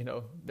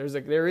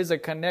there is a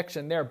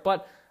connection there.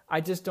 But I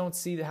just don't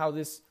see how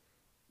this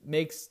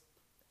makes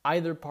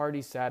either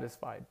party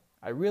satisfied.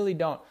 I really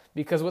don't.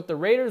 Because with the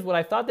Raiders, what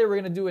I thought they were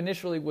going to do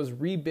initially was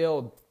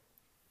rebuild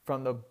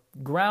from the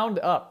ground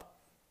up.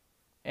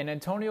 And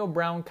Antonio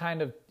Brown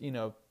kind of,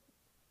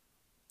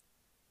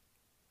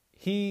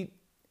 he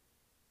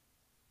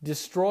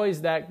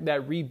destroys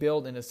that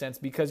rebuild in a sense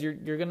because you're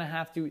going to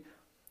have to,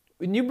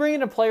 when you bring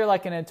in a player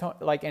like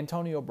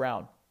Antonio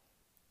Brown,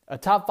 a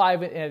top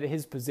 5 at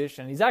his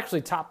position, he's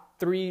actually top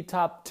 3,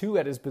 top 2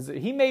 at his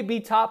position. He may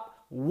be top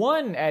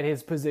 1 at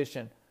his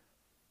position.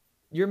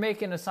 You're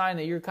making a sign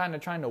that you're kind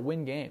of trying to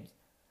win games.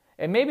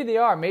 And maybe they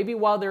are. Maybe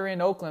while they're in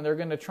Oakland, they're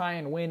going to try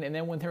and win. And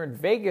then when they're in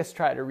Vegas,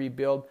 try to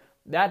rebuild.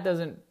 I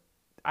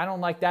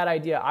don't like that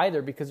idea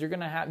either because you're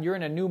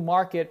in a new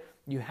market.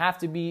 You have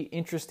to be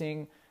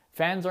interesting.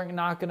 Fans are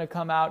not going to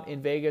come out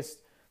in Vegas,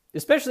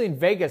 especially in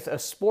Vegas, a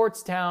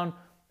sports town.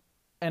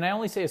 And I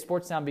only say a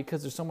sports town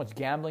because there's so much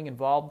gambling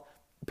involved.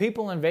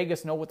 People in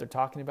Vegas know what they're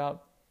talking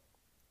about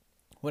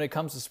when it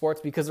comes to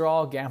sports because they're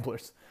all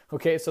gamblers.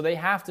 Okay, so they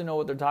have to know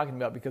what they're talking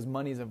about because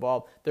money's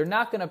involved. They're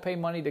not going to pay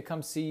money to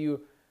come see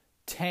you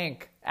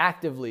tank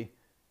actively.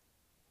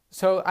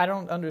 So I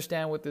don't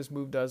understand what this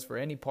move does for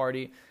any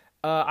party.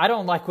 I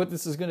don't like what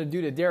this is going to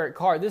do to Derek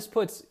Carr. This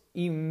puts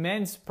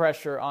immense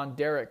pressure on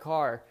Derek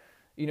Carr,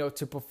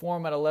 to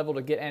perform at a level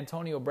to get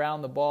Antonio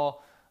Brown the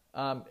ball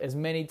as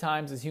many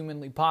times as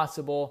humanly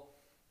possible,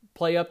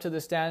 play up to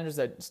the standards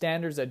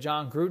that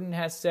John Gruden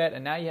has set,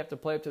 and now you have to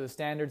play up to the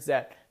standards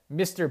that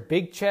Mr.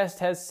 Big Chest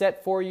has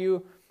set for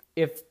you.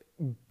 If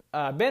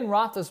Ben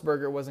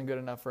Roethlisberger wasn't good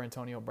enough for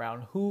Antonio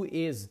Brown, who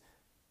is?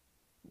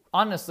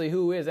 Honestly,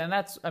 who is? And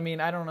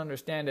I don't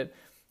understand it.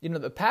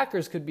 The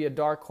Packers could be a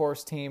dark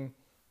horse team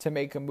to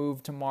make a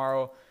move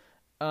tomorrow.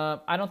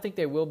 I don't think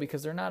they will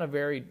because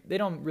they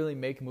don't really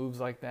make moves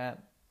like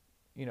that.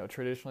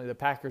 Traditionally, the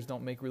Packers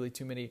don't make really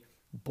too many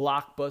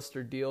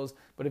blockbuster deals.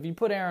 But if you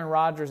put Aaron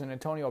Rodgers and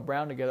Antonio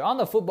Brown together, on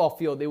the football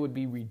field, it would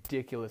be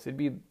ridiculous. It'd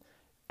be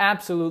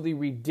absolutely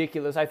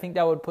ridiculous. I think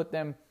that would put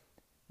them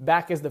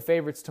back as the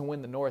favorites to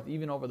win the North,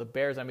 even over the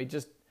Bears.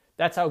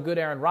 That's how good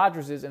Aaron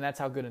Rodgers is, and that's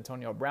how good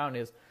Antonio Brown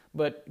is.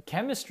 But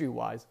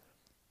chemistry-wise,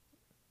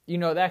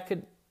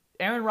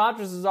 Aaron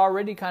Rodgers is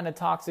already kind of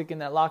toxic in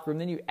that locker room.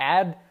 Then you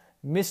add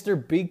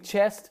Mr. Big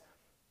Chest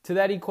to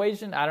that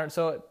equation.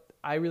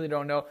 I really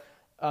don't know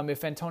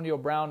if Antonio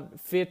Brown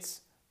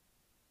fits.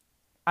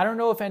 I don't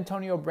know if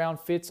Antonio Brown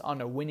fits on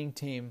a winning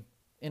team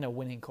in a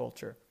winning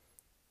culture.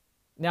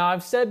 Now,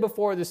 I've said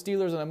before the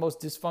Steelers are the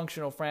most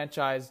dysfunctional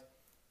franchise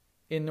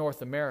in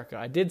North America.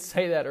 I did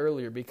say that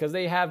earlier because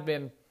they have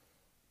been,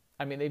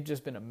 they've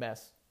just been a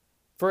mess.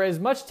 For as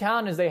much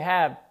talent as they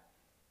have,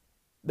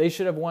 they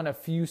should have won a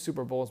few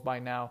Super Bowls by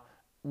now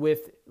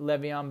with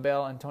Le'Veon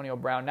Bell, Antonio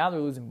Brown. Now they're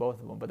losing both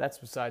of them, but that's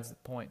besides the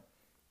point.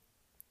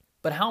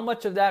 But how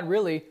much of that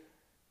really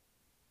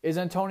is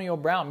Antonio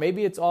Brown?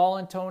 Maybe it's all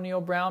Antonio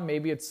Brown.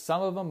 Maybe it's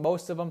some of them,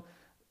 most of them.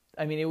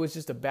 It was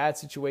just a bad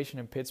situation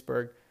in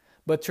Pittsburgh.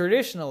 But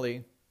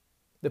traditionally,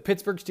 the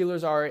Pittsburgh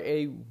Steelers are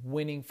a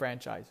winning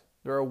franchise.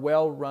 They're a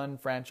well-run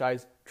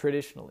franchise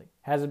traditionally.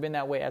 Hasn't been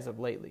that way as of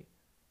lately.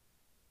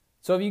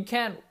 So if you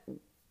can't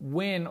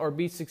win or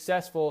be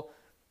successful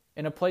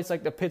in a place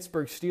like the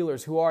Pittsburgh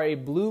Steelers, who are a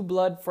blue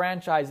blood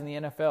franchise in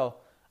the NFL,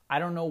 I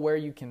don't know where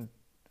you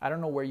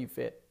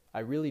fit. I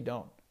really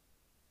don't.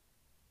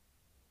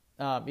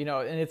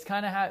 And it's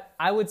kind of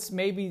I would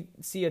maybe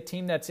see a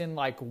team that's in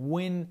like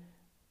win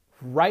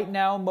right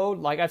now mode.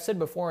 Like I've said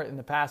before in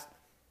the past,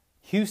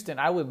 Houston,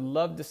 I would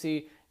love to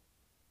see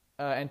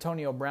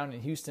Antonio Brown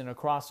in Houston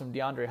across from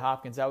DeAndre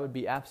Hopkins. That would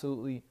be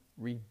absolutely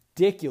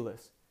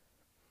ridiculous.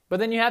 But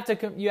then you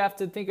have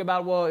to think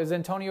about, well, is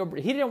Antonio,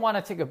 he didn't want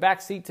to take a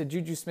back seat to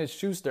Juju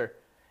Smith-Schuster.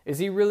 Is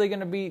he really going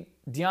to be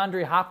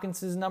DeAndre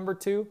Hopkins' number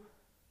 2?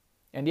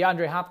 And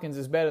DeAndre Hopkins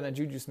is better than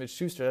Juju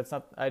Smith-Schuster. That's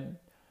not,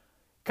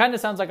 kind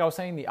of sounds like I was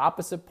saying the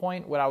opposite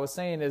point. What I was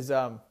saying is,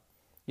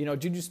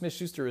 Juju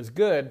Smith-Schuster is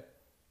good,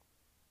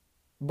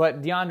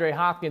 but DeAndre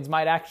Hopkins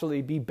might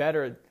actually be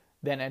better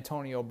than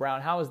Antonio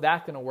Brown. How is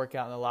that going to work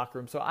out in the locker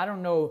room? So I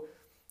don't know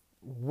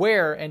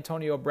where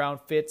Antonio Brown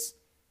fits.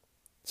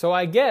 So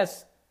I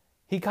guess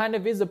he kind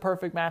of is a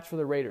perfect match for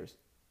the Raiders,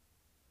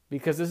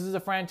 because this is a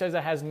franchise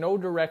that has no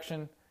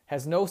direction,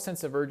 has no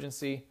sense of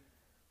urgency.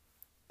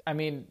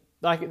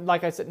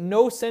 Like I said,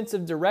 no sense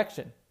of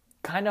direction,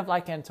 kind of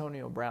like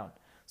Antonio Brown.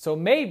 So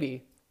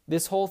maybe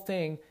this whole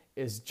thing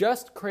is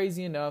just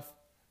crazy enough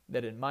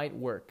that it might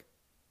work.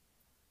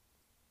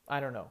 I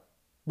don't know.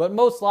 But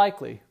most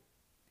likely,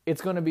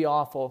 it's going to be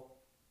awful.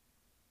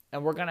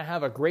 And we're going to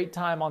have a great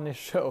time on this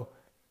show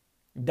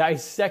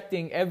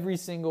dissecting every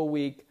single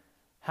week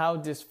how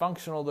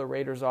dysfunctional the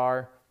Raiders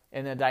are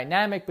and the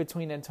dynamic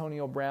between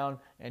Antonio Brown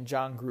and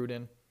John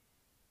Gruden.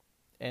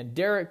 And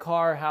Derek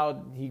Carr,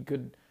 how he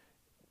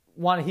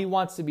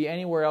wants to be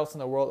anywhere else in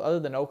the world other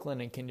than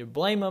Oakland, and can you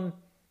blame him?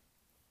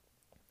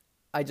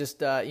 I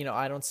just,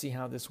 I don't see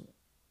how this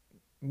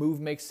move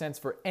makes sense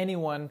for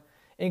anyone,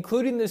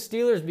 including the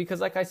Steelers,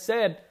 because like I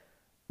said,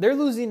 they're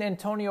losing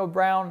Antonio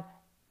Brown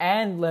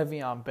and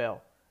Le'Veon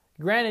Bell.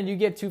 Granted, you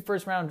get 2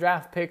 first-round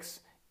draft picks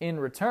in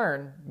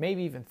return,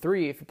 maybe even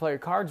 3 if you play your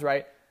cards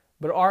right,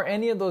 but are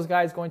any of those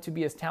guys going to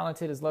be as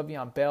talented as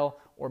Le'Veon Bell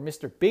or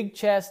Mr. Big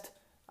Chest?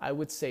 I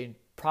would say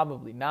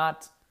probably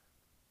not.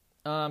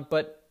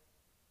 But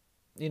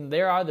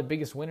they are the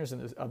biggest winners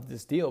of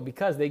this deal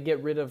because they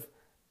get rid of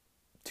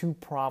 2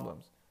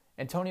 problems.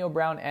 Antonio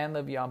Brown and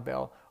Le'Veon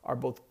Bell are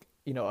both,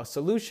 a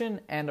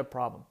solution and a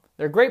problem.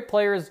 They're great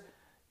players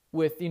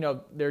with,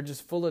 they're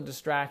just full of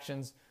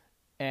distractions,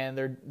 and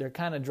they're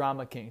kind of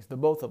drama kings, the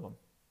both of them.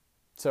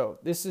 So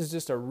this is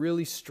just a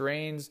really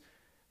strange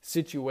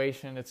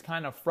situation. It's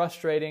kind of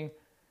frustrating.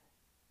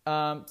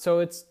 So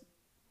it's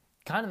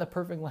kind of the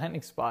perfect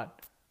landing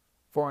spot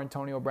for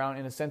Antonio Brown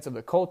in the sense of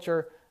the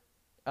culture.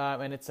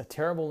 And it's a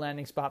terrible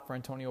landing spot for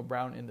Antonio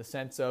Brown in the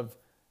sense of,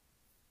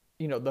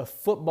 the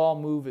football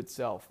move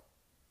itself.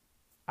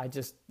 I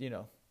just,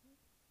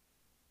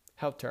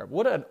 how terrible.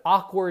 What an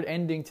awkward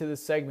ending to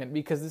this segment,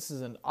 because this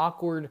is an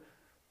awkward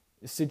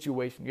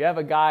situation. You have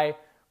a guy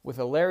with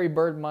a Larry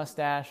Bird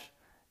mustache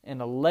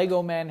and a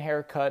Lego Man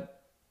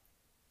haircut,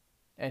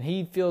 and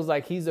he feels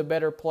like he's a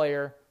better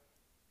player,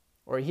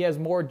 or he has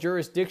more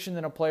jurisdiction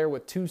than a player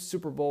with 2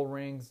 Super Bowl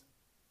rings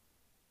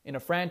in a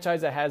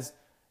franchise that has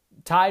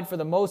tied for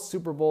the most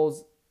Super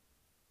Bowls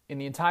in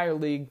the entire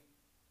league.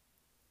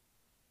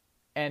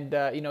 And,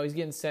 he's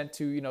getting sent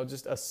to,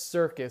 just a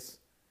circus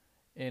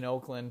in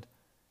Oakland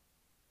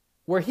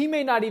where he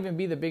may not even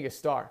be the biggest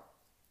star.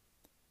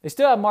 They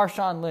still have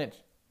Marshawn Lynch.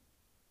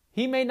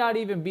 He may not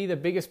even be the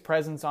biggest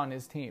presence on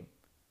his team.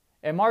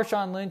 And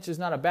Marshawn Lynch is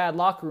not a bad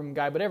locker room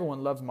guy, but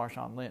everyone loves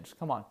Marshawn Lynch.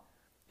 Come on.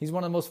 He's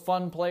one of the most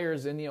fun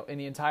players in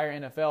the entire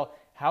NFL.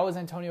 How is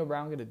Antonio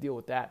Brown going to deal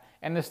with that?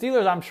 And the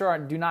Steelers, I'm sure,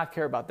 do not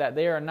care about that.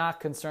 They are not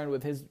concerned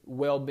with his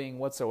well-being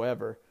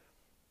whatsoever.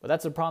 But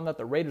that's a problem that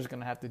the Raiders are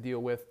going to have to deal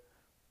with.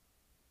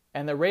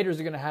 And the Raiders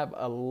are going to have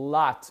a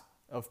lot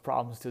of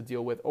problems to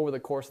deal with over the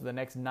course of the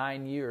next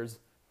 9 years.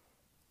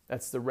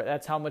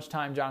 That's how much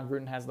time John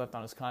Gruden has left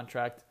on his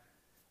contract.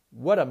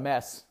 What a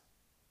mess.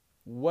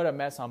 What a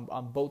mess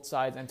on both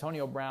sides,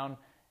 Antonio Brown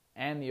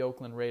and the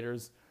Oakland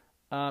Raiders.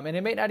 And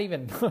it may not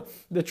even,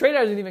 the trade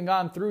hasn't even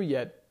gone through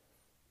yet.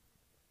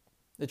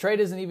 The trade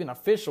isn't even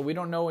official. We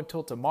don't know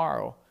until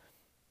tomorrow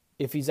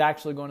if he's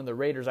actually going to the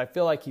Raiders. I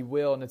feel like he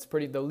will, and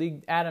the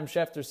league, Adam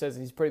Schefter says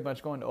he's pretty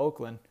much going to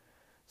Oakland.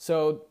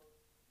 So,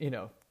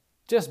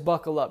 just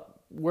buckle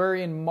up. We're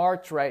in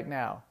March right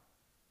now.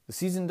 The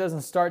season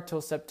doesn't start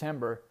till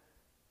September.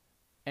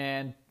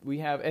 And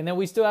then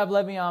we still have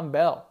Le'Veon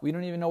Bell. We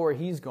don't even know where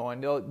he's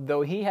going,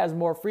 though he has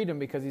more freedom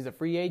because he's a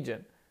free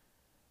agent.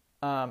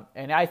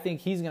 And I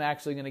think he's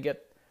actually going to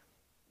get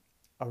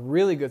a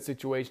really good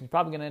situation. He's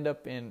probably going to end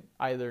up in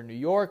either New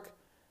York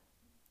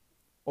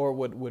or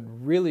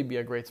would really be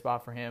a great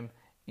spot for him,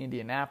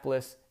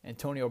 Indianapolis.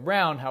 Antonio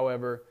Brown,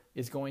 however,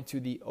 is going to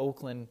the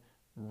Oakland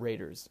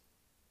Raiders.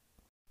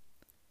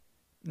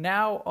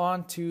 Now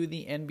on to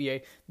the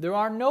NBA. There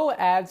are no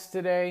ads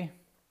today.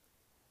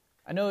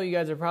 I know you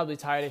guys are probably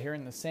tired of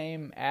hearing the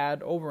same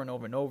ad over and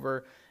over and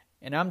over,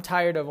 and I'm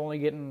tired of only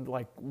getting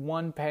like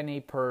 1 penny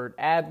per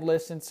ad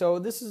listen. So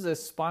this is a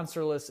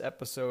sponsorless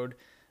episode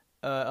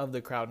of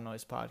the Crowd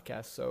Noise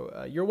podcast.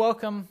 So you're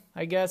welcome,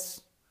 I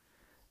guess,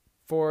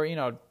 for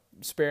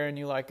sparing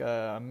you like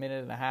a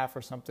minute and a half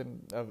or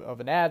something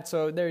of an ad.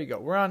 So there you go.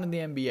 We're on to the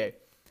NBA.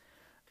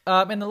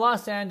 And the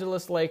Los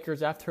Angeles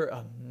Lakers, after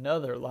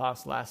another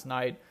loss last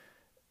night,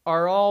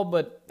 are all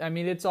but,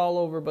 it's all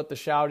over but the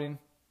shouting.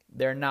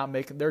 They're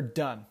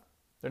done.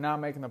 They're not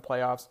making the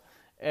playoffs.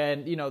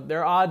 And,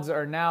 their odds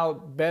are now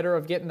better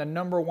of getting the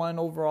number 1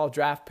 overall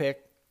draft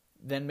pick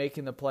than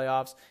making the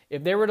playoffs.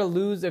 If they were to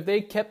lose, if they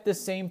kept the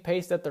same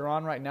pace that they're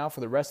on right now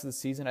for the rest of the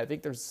season, I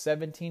think there's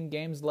 17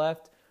 games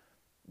left.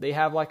 They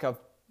have like a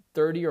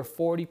 30 or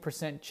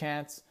 40%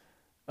 chance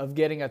of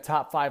getting a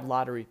top 5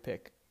 lottery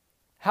pick.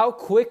 How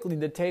quickly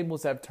the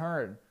tables have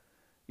turned.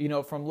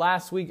 From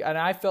last week, and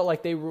I felt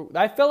like they were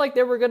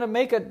going to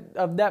make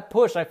that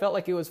push. I felt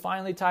like it was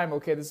finally time.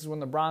 Okay, this is when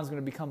LeBron's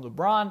going to become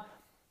LeBron.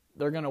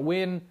 They're going to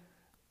win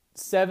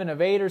 7 of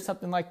 8 or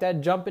something like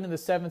that, jump into the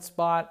 7th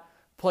spot,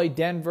 play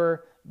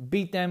Denver,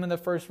 beat them in the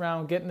first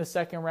round, get in the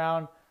second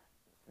round,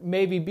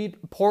 maybe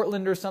beat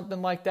Portland or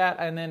something like that,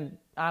 and then,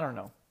 I don't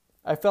know.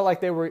 I felt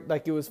like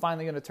it was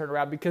finally going to turn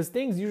around because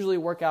things usually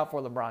work out for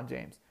LeBron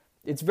James.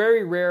 It's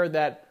very rare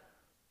that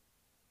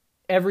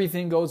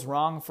everything goes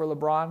wrong for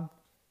LeBron.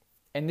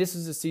 And this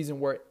is a season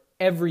where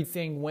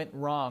everything went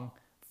wrong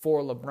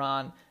for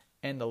LeBron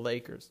and the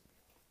Lakers.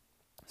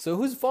 So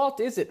whose fault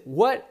is it?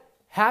 What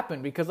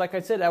happened? Because like I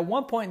said, at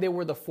one point they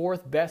were the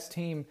 4th best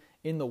team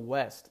in the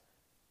West.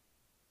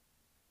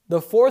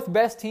 The 4th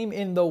best team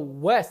in the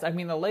West. The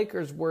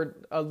Lakers were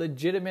a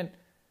legitimate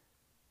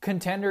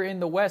contender in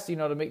the West,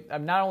 to make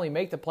not only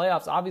make the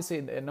playoffs, obviously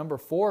at number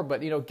 4, but,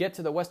 get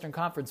to the Western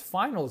Conference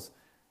Finals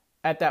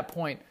at that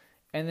point.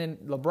 And then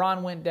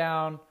LeBron went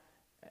down.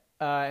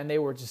 And they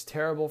were just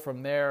terrible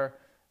from there.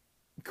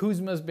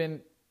 Kuzma's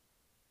been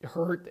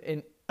hurt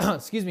and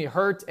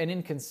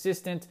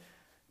inconsistent.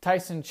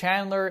 Tyson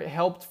Chandler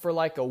helped for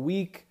like a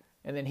week,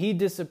 and then he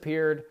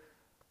disappeared.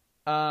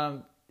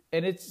 And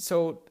it's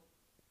so,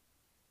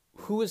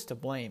 who is to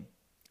blame?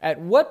 At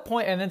what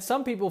point? And then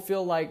some people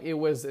feel like it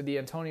was the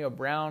Anthony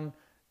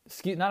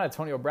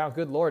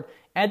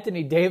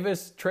Anthony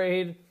Davis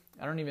trade.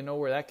 I don't even know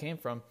where that came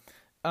from.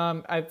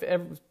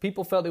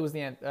 People felt it was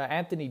the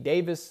Anthony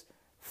Davis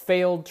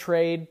failed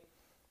trade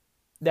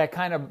that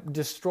kind of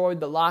destroyed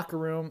the locker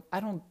room.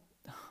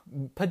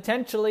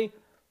 Potentially,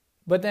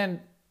 but then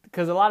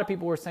because a lot of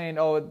people were saying,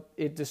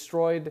 it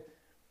destroyed,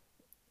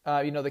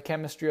 the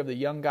chemistry of the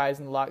young guys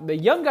in the locker. The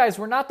young guys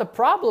were not the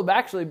problem.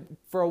 Actually,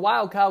 for a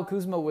while, Kyle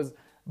Kuzma was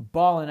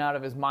balling out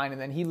of his mind,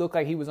 and then he looked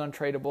like he was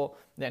untradeable.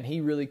 Then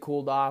he really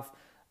cooled off,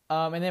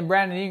 and then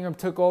Brandon Ingram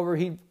took over.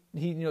 He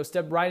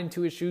stepped right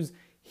into his shoes.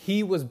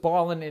 He was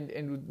balling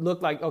and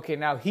looked like, okay,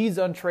 now he's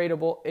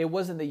untradeable. It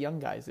wasn't the young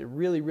guys. It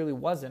really, really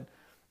wasn't.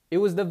 It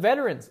was the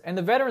veterans. And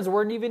the veterans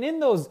weren't even in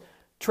those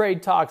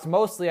trade talks.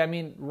 Mostly,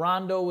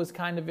 Rondo was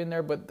kind of in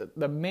there, but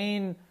the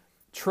main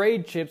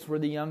trade chips were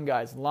the young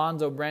guys.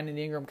 Lonzo, Brandon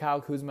Ingram,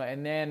 Kyle Kuzma,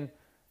 and then,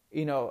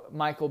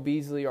 Michael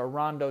Beasley or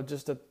Rondo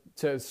just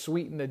to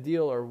sweeten the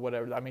deal or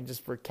whatever.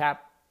 Just for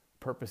cap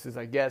purposes,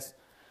 I guess.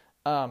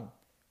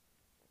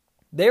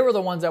 They were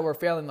the ones that were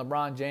failing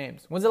LeBron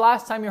James. When's the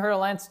last time you heard of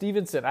Lance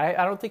Stevenson?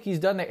 I don't think he's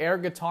done the air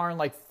guitar in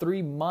like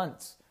 3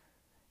 months.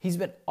 He's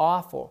been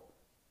awful.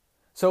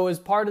 So as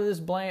part of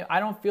this blame, I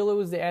don't feel it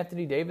was the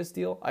Anthony Davis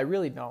deal. I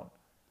really don't.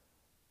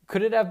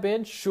 Could it have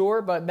been?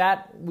 Sure, but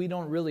that we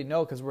don't really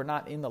know because we're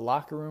not in the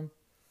locker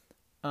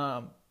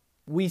room.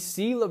 We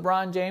see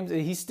LeBron James.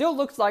 He still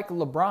looks like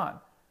LeBron.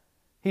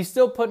 He's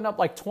still putting up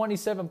like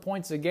 27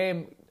 points a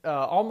game,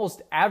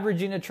 almost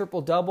averaging a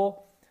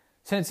triple-double.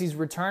 Since he's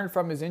returned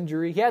from his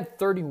injury. He had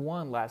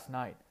 31 last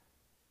night.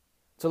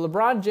 So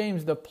LeBron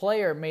James, the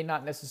player, may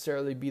not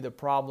necessarily be the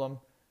problem.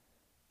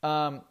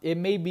 It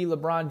may be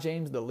LeBron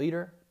James, the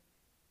leader.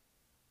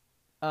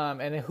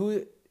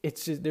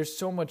 There's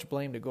so much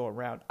blame to go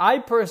around. I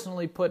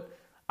personally put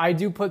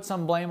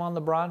some blame on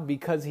LeBron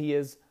because he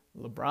is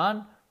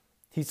LeBron.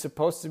 He's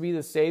supposed to be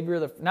the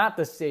savior, not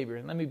the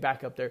savior. Let me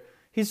back up there.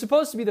 He's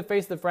supposed to be the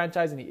face of the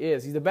franchise, and he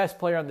is. He's the best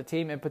player on the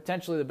team and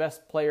potentially the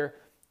best player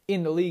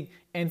in the league.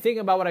 And think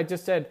about what I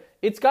just said.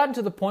 It's gotten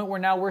to the point where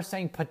now we're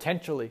saying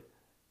potentially.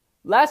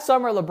 Last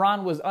summer,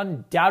 LeBron was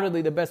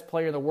undoubtedly the best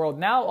player in the world.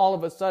 Now, all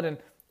of a sudden,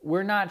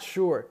 We're not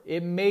sure.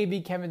 It may be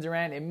Kevin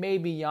Durant. It may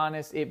be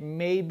Giannis. It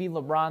may be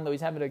LeBron, though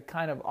he's having a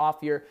kind of off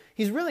year.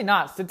 He's really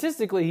not.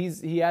 Statistically,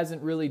 he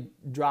hasn't really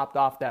dropped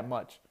off that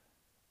much,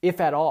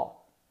 if at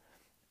all.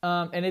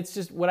 And it's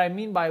just what I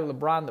mean by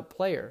LeBron the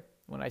player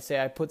when I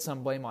say I put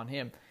some blame on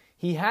him.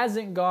 He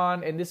hasn't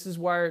gone, and this is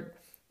where,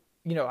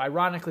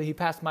 ironically, he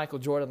passed Michael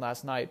Jordan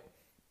last night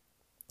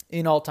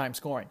in all-time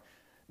scoring.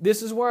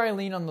 This is where I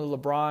lean on the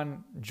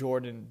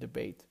LeBron-Jordan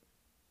debate.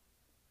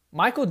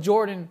 Michael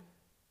Jordan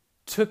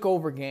took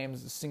over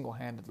games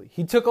single-handedly.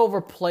 He took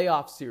over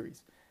playoff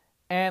series.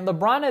 And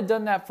LeBron had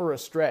done that for a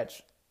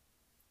stretch,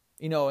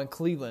 in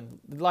Cleveland,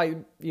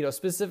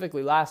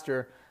 specifically last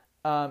year.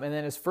 And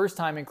then his first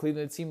time in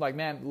Cleveland, it seemed like,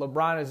 man,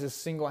 LeBron is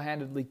just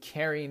single-handedly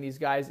carrying these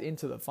guys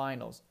into the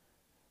finals.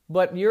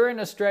 But you're in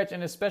a stretch,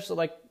 and especially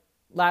like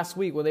last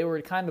week when they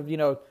were kind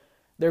of,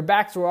 their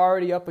backs were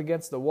already up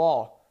against the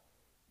wall.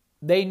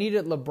 They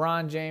needed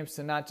LeBron James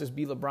to not just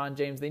be LeBron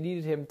James. They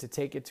needed him to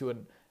take it to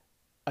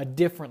a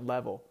different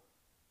level.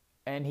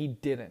 And he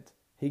didn't.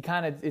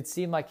 It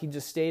seemed like he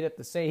just stayed at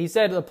the same. He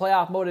said the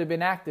playoff mode had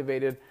been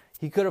activated.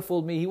 He could have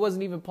fooled me. He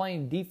wasn't even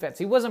playing defense.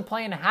 He wasn't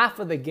playing half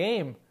of the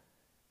game.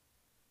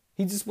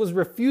 He just was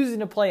refusing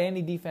to play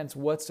any defense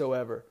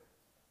whatsoever.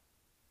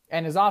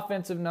 And his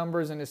offensive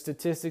numbers and his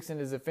statistics and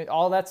his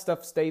all that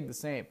stuff stayed the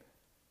same.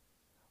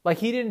 Like,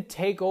 he didn't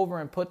take over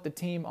and put the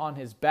team on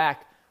his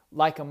back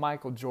like a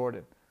Michael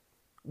Jordan.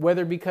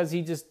 Whether because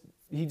he just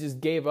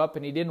gave up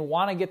and he didn't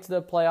want to get to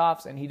the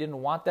playoffs and he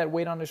didn't want that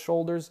weight on his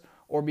shoulders,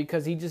 or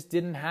because he just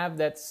didn't have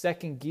that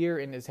second gear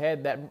in his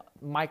head that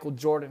Michael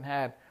Jordan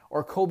had,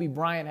 or Kobe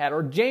Bryant had,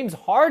 or James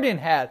Harden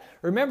had.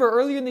 Remember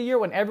earlier in the year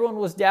when everyone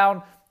was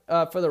down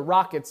for the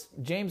Rockets,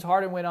 James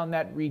Harden went on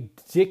that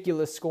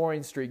ridiculous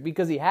scoring streak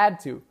because he had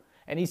to.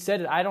 And he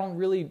said, I don't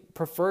really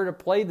prefer to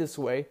play this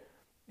way,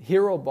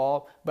 hero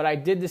ball, but I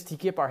did this to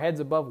keep our heads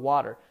above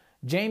water.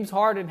 James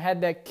Harden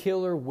had that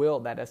killer will,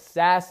 that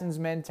assassin's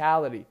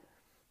mentality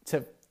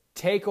to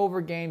take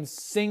over games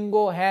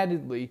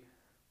single-handedly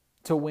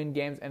to win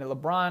games. And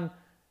LeBron,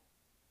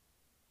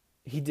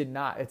 he did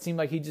not. It seemed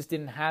like he just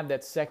didn't have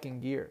that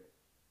second gear,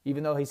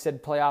 even though he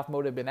said playoff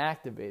mode had been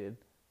activated.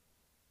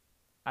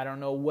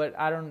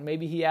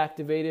 Maybe he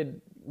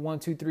activated 1,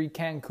 2, 3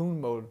 Cancun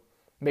mode.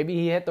 Maybe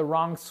he hit the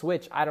wrong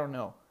switch. I don't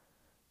know.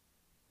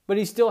 But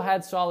he still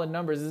had solid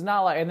numbers. It's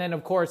not like, and then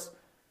of course,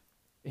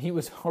 he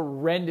was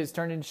horrendous,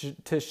 turned into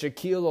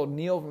Shaquille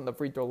O'Neal from the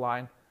free throw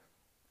line.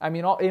 I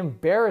mean, all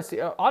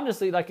embarrassing.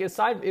 Honestly,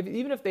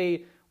 even if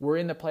they were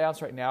in the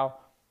playoffs right now,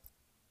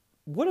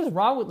 what is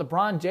wrong with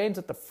LeBron James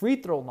at the free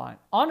throw line?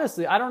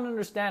 Honestly, I don't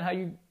understand how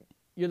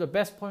you're the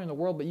best player in the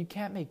world, but you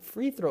can't make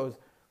free throws.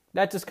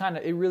 That just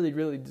it really,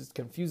 really just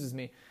confuses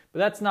me. But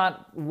that's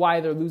not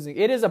why they're losing.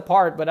 It is a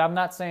part, but I'm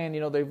not saying,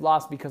 they've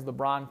lost because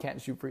LeBron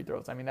can't shoot free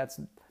throws. I mean,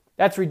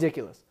 that's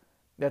ridiculous.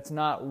 That's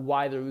not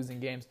why they're losing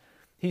games.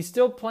 He's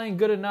still playing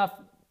good enough.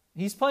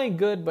 He's playing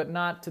good, but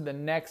not to the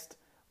next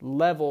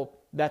level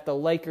that the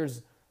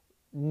Lakers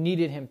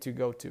needed him to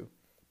go to.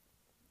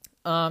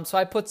 So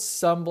I put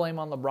some blame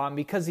on LeBron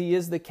because he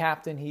is the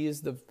captain. He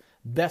is the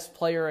best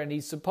player, and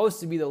he's supposed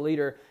to be the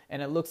leader,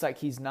 and it looks like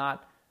he's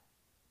not.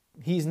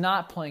 He's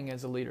not playing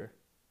as a leader.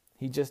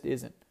 He just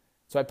isn't.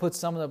 So I put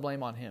some of the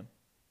blame on him.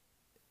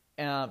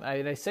 And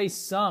I say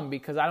some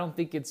because I don't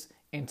think it's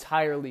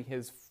entirely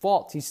his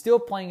fault. He's still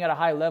playing at a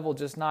high level,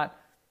 just not,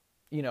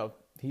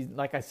 he's,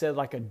 like I said,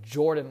 like a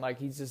Jordan. Like,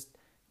 he's just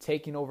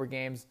taking over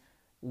games,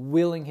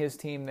 willing his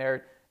team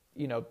there,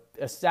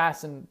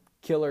 assassin,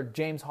 killer,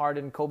 James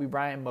Harden, Kobe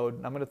Bryant mode.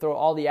 And I'm going to throw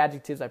all the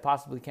adjectives I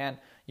possibly can.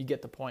 You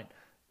get the point.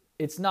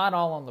 It's not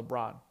all on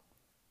LeBron.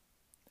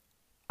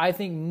 I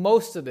think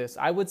most of this,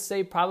 I would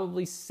say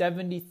probably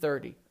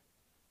 70-30.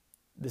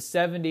 The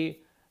 70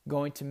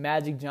 going to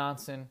Magic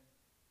Johnson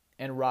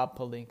and Rob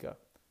Pelinka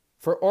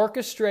for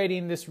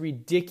orchestrating this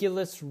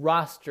ridiculous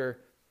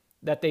roster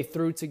that they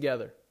threw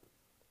together.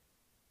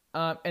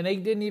 And they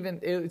didn't even,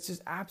 it's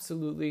just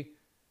absolutely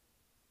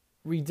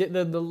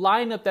ridiculous. The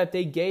lineup that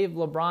they gave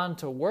LeBron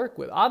to work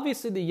with.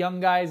 Obviously the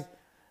young guys,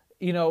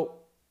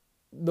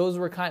 those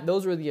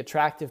were the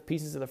attractive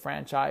pieces of the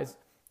franchise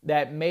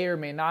that may or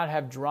may not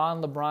have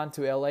drawn LeBron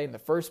to LA in the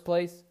first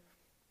place.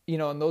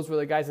 And those were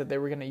the guys that they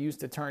were going to use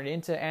to turn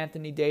into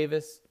Anthony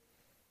Davis.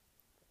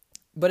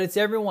 But it's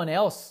everyone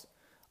else.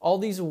 All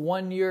these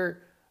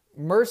one-year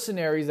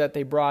mercenaries that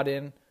they brought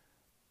in,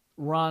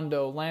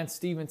 Rondo, Lance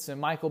Stevenson,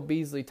 Michael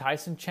Beasley,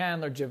 Tyson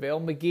Chandler,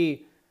 JaVale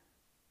McGee,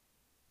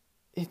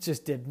 it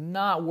just did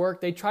not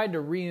work. They tried to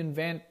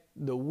reinvent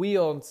the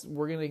wheel, and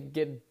we're going to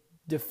get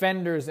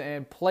defenders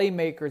and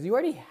playmakers. You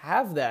already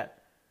have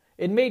that.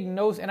 It made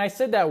no sense. And I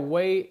said that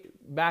way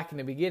back in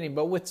the beginning,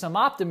 but with some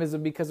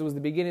optimism because it was the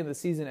beginning of the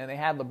season and they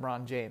had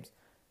LeBron James.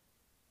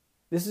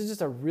 This is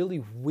just a really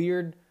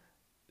weird,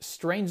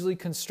 strangely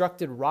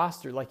constructed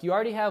roster. Like, you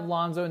already have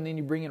Lonzo and then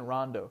you bring in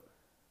Rondo,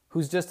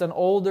 who's just an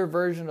older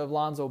version of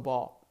Lonzo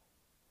Ball.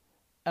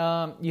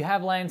 You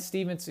have Lance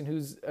Stevenson,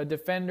 who's a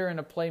defender and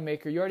a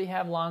playmaker. You already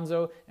have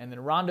Lonzo and then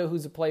Rondo,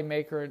 who's a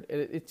playmaker.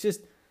 It's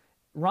just,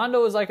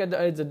 Rondo is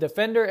it's a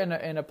defender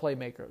and a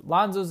playmaker.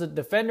 Lonzo's a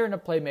defender and a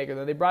playmaker.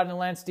 Then they brought in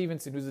Lance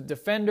Stevenson, who's a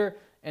defender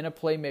and a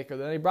playmaker.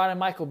 Then they brought in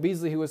Michael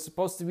Beasley, who was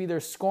supposed to be their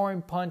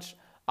scoring punch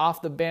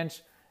off the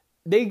bench.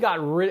 They got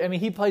rid. I mean,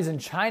 he plays in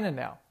China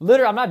now.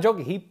 Literally, I'm not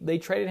joking. They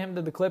traded him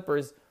to the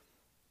Clippers,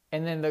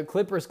 and then the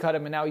Clippers cut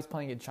him, and now he's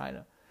playing in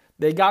China.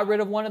 They got rid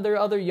of one of their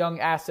other young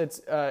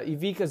assets,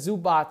 Ivica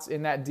Zubac,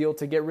 in that deal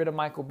to get rid of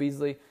Michael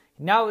Beasley.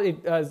 Now,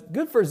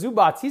 good for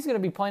Zubac. He's going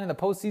to be playing in the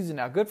postseason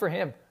now. Good for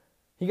him.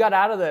 He got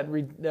out of that,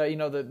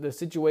 the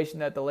situation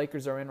that the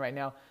Lakers are in right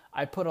now.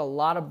 I put a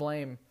lot of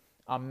blame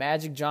on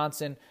Magic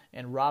Johnson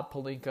and Rob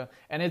Pelinka,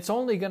 and it's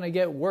only going to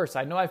get worse.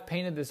 I know I've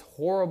painted this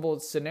horrible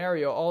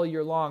scenario all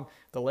year long.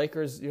 The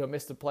Lakers,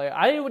 missed the play.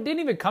 I didn't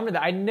even come to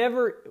that. I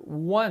never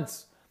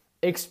once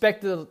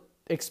expected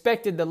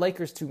the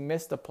Lakers to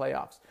miss the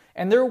playoffs.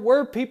 And there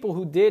were people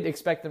who did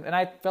expect them, and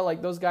I felt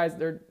like those guys,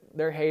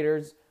 they're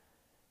haters.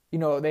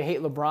 They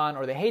hate LeBron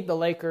or they hate the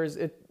Lakers.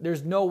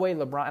 There's no way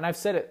LeBron, and I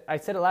said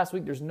it last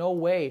week, there's no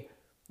way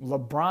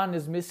LeBron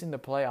is missing the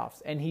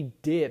playoffs, and he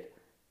did.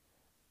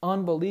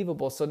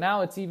 Unbelievable. So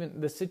now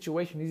the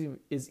situation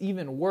is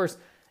even worse.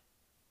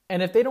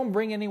 And if they don't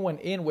bring anyone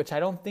in, which I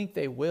don't think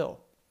they will,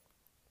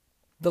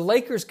 the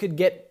Lakers could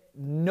get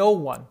no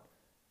one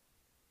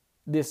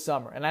this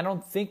summer, and I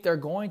don't think they're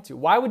going to.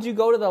 Why would you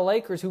go to the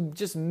Lakers who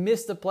just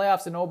missed the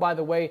playoffs and, oh, by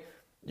the way,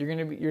 you're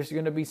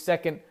going to be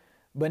second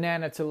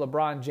banana to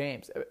LeBron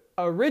James?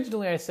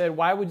 Originally, I said,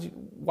 why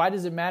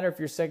does it matter if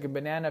you're second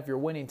banana if you're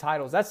winning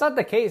titles? That's not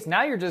the case.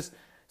 Now you're just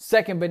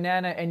second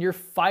banana and you're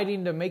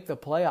fighting to make the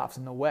playoffs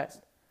in the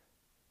West.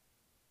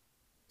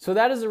 So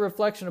that is a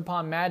reflection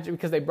upon Magic,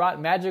 because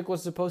Magic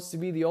was supposed to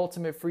be the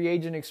ultimate free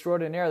agent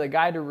extraordinaire, the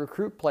guy to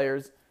recruit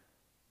players,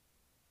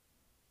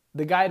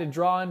 the guy to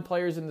draw in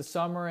players in the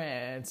summer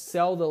and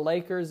sell the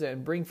Lakers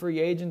and bring free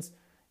agents.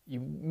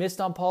 You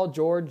missed on Paul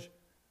George,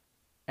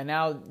 and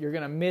now you're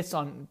going to miss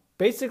on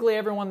basically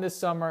everyone this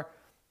summer.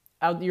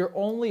 The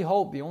only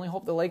hope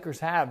the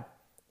Lakers have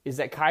is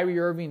that Kyrie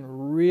Irving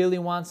really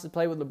wants to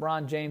play with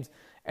LeBron James.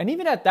 And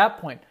even at that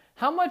point,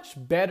 how much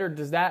better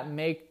does that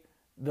make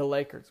the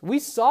Lakers? We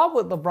saw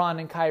what LeBron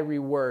and Kyrie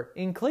were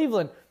in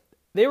Cleveland.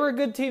 They were a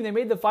good team. They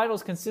made the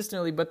finals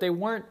consistently, but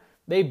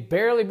they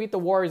barely beat the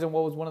Warriors in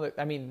what was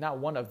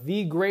not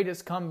the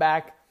greatest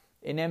comeback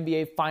in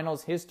NBA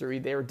Finals history.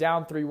 They were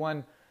down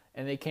 3-1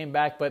 and they came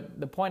back. But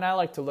the point I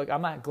like to look,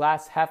 I'm not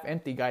glass half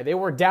empty guy. They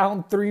were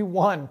down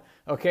 3-1,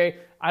 okay?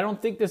 I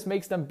don't think this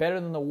makes them better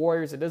than the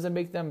Warriors. It doesn't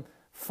make them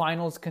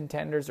finals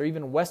contenders or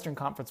even Western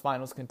Conference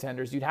finals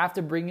contenders. You'd have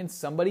to bring in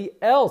somebody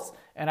else.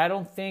 And I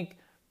don't think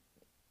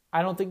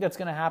that's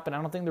going to happen.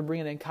 I don't think they're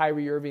bringing in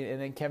Kyrie Irving and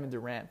then Kevin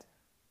Durant.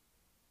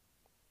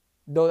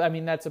 Though,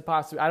 that's a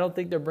possibility. I don't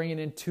think they're bringing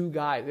in two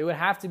guys. It would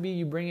have to be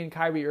you bring in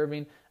Kyrie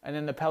Irving and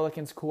then the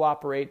Pelicans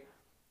cooperate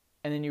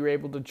and then you're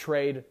able to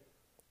trade,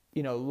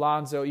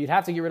 Lonzo. You'd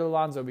have to get rid of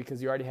Lonzo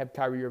because you already have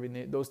Kyrie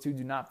Irving. Those two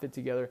do not fit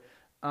together.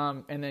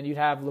 And then you'd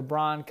have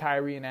LeBron,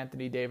 Kyrie, and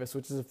Anthony Davis,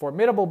 which is a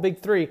formidable big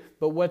three.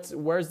 But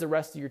where's the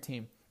rest of your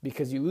team?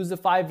 Because you lose the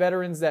 5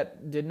 veterans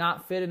that did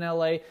not fit in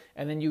LA,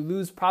 and then you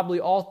lose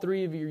probably all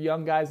 3 of your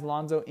young guys,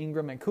 Lonzo,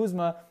 Ingram, and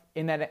Kuzma,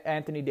 in that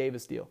Anthony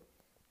Davis deal.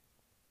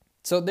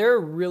 So they're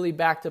really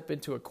backed up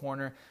into a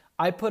corner.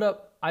 I put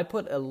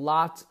a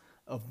lot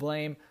of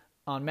blame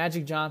on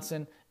Magic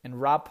Johnson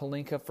and Rob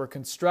Pelinka for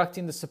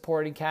constructing the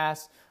supporting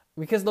cast,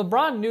 because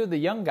LeBron knew the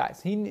young guys.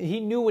 He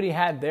knew what he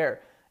had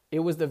there. It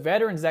was the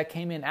veterans that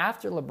came in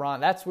after LeBron.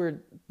 That's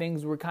where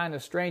things were kind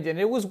of strange. And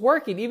it was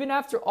working. Even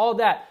after all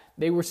that,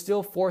 they were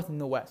still 4th in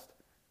the West.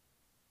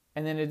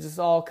 And then it just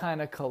all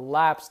kind of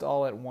collapsed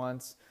all at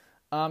once.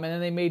 And then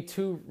they made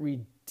 2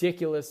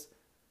 ridiculous,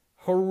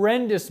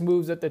 horrendous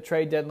moves at the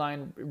trade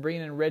deadline,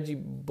 bringing in Reggie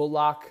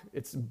Bullock.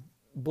 It's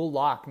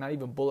Bullock, not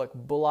even Bullock.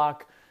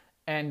 Bullock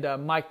and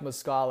Mike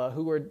Muscala,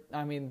 who were,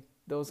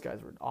 those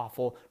guys were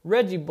awful.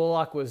 Reggie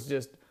Bullock was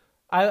just...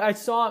 I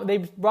saw they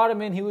brought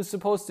him in. He was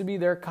supposed to be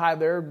their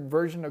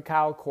version of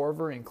Kyle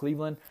Korver in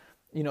Cleveland.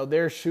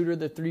 Their shooter,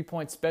 the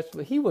 3-point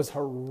specialist. He was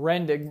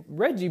horrendous.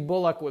 Reggie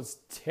Bullock was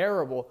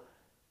terrible.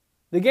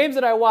 The games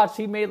that I watched,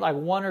 he made like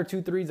 1 or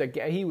 2 threes.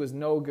 He was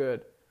no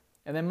good.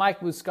 And then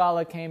Mike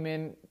Muscala came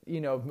in,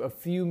 a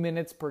few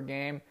minutes per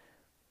game.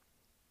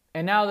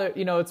 And now that,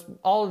 it's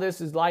all of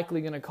this is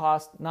likely going to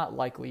cost, not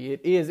likely,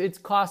 it is. It's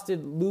costed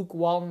Luke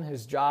Walton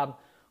his job.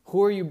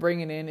 Who are you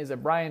bringing in? Is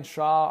it Brian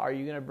Shaw? Are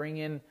you going to bring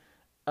in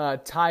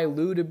Ty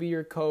Lue to be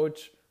your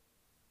coach?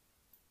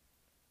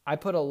 I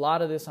put a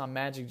lot of this on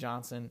Magic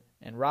Johnson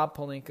and Rob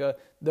Pelinka,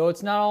 though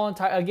it's not all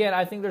entire. Again,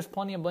 I think there's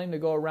plenty of blame to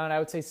go around. I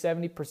would say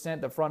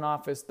 70% the front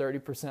office,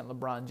 30%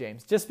 LeBron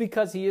James, just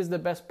because he is the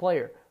best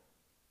player.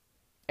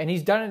 And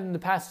he's done it in the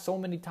past so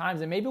many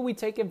times. And maybe we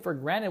take him for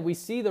granted. We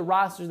see the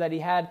rosters that he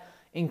had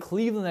in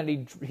Cleveland that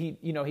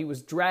he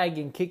was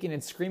dragging, kicking,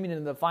 and screaming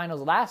into the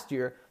finals last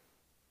year.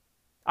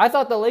 I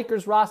thought the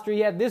Lakers roster he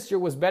had this year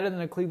was better than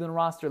the Cleveland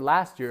roster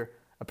last year.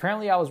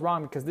 Apparently I was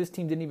wrong because this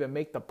team didn't even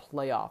make the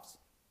playoffs.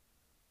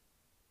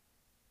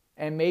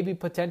 And maybe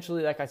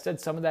potentially, like I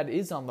said, some of that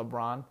is on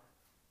LeBron.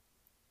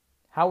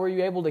 How were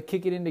you able to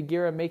kick it into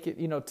gear and make it,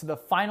 to the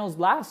finals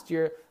last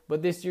year,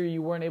 but this year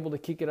you weren't able to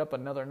kick it up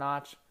another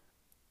notch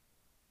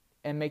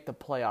and make the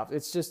playoffs?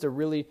 It's just a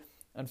really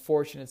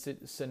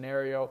unfortunate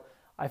scenario.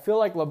 I feel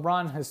like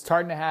LeBron is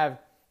starting to have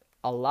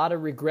a lot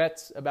of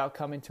regrets about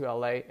coming to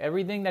LA.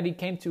 Everything that he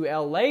came to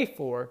LA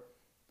for,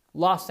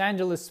 Los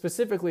Angeles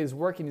specifically, is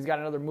working. He's got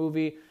another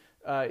movie,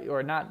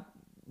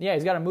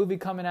 he's got a movie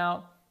coming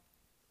out.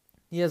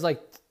 He has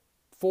like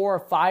 4 or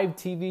 5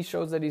 TV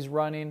shows that he's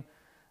running.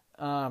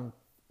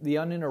 The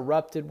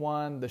Uninterrupted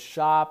one, The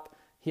Shop.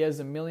 He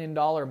has $1 Million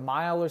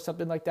Mile or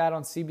something like that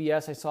on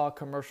CBS. I saw a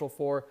commercial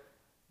for.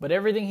 But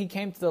everything he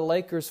came to the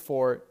Lakers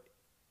for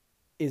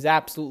is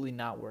absolutely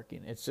not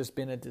working. It's just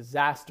been a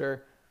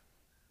disaster.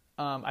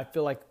 I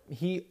feel like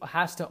he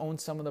has to own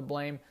some of the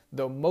blame,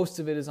 though most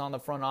of it is on the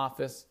front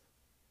office.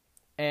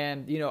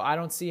 And, I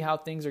don't see how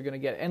things are going to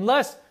get.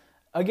 Unless,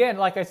 again,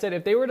 like I said,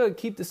 if they were to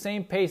keep the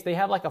same pace, they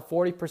have like a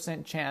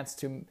 40% chance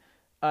to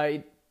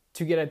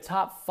get a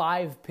top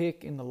 5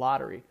 pick in the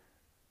lottery.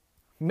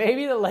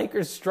 Maybe the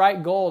Lakers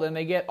strike gold and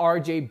they get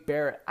RJ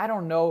Barrett. I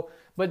don't know.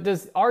 But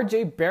does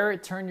RJ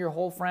Barrett turn your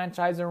whole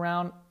franchise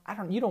around?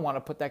 You don't want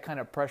to put that kind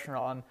of pressure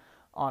on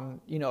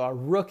a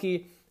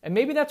rookie. And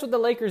maybe that's what the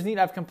Lakers need.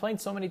 I've complained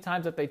so many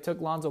times that they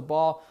took Lonzo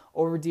Ball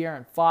over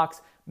De'Aaron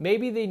Fox.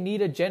 Maybe they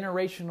need a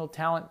generational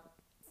talent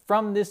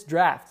from this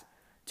draft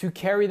to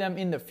carry them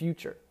in the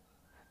future.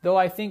 Though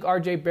I think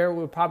RJ Barrett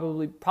would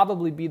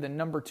probably be the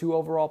number 2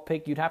 overall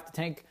pick. You'd have to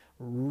tank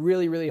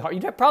really, really hard.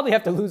 You'd probably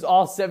have to lose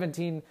all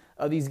 17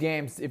 of these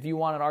games if you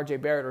wanted RJ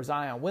Barrett or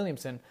Zion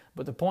Williamson.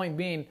 But the point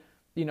being,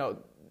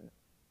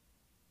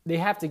 they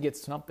have to get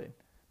something.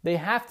 They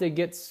have to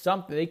get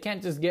something. They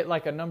can't just get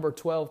like a number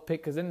 12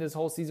 pick, because then this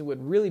whole season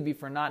would really be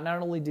for naught.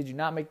 Not only did you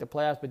not make the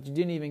playoffs, but you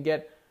didn't even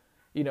get,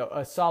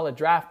 a solid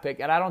draft pick.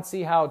 And I don't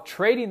see how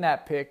trading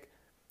that pick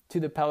to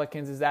the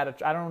Pelicans is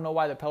that. I don't know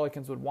why the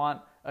Pelicans would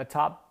want a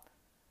top,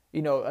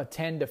 a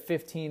 10 to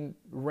 15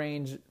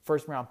 range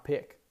first round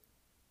pick.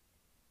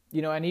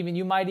 And even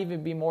you might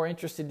even be more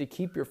interested to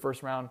keep your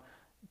first round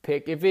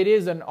pick if it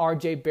is an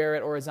RJ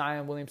Barrett or a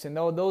Zion Williamson.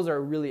 Though those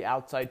are really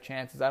outside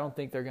chances. I don't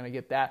think they're going to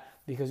get that,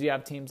 because you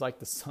have teams like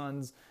the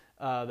Suns,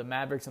 the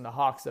Mavericks, and the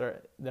Hawks that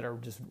are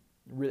just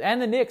really,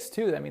 and the Knicks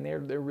too. I mean, they're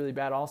really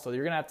bad also.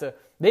 You're going to have to.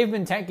 They've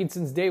been tanking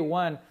since day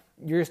one.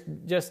 You're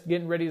just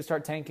getting ready to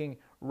start tanking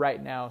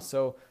right now.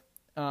 So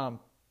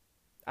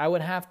I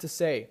would have to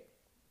say,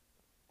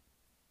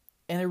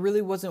 and there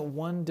really wasn't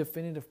one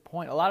definitive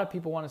point. A lot of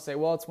people want to say,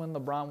 well, it's when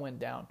LeBron went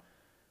down.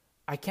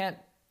 I can't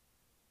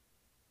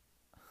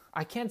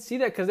see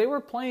that, because they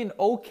were playing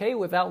okay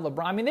without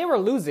LeBron. I mean, they were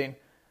losing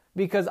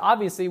because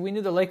obviously we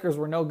knew the Lakers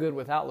were no good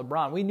without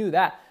LeBron. We knew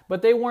that.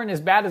 But they weren't as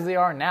bad as they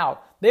are now.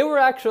 They were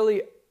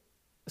actually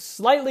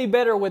slightly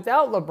better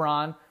without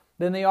LeBron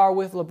than they are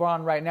with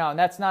LeBron right now. And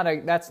that's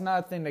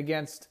nothing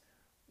against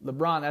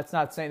LeBron. That's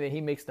not saying that he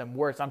makes them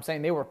worse. I'm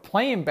saying they were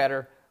playing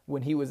better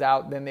when he was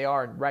out than they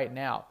are right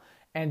now.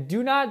 And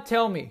do not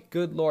tell me,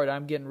 good Lord,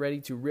 I'm getting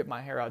ready to rip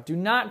my hair out. Do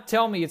not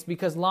tell me it's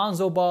because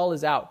Lonzo Ball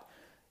is out.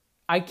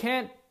 I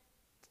can't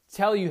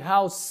tell you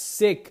how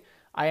sick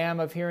I am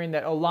of hearing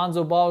that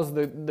Lonzo Ball is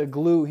the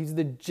glue. He's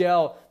the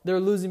gel. They're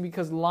losing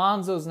because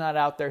Lonzo's not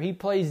out there. He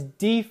plays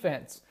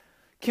defense.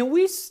 Can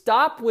we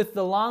stop with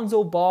the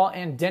Lonzo Ball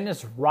and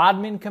Dennis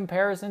Rodman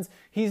comparisons?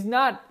 He's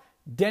not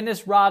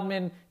Dennis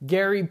Rodman,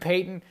 Gary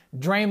Payton,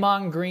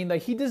 Draymond Green.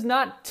 Like, he does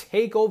not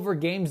take over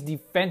games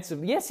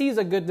defensively. Yes, he's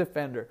a good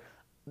defender.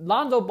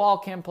 Lonzo Ball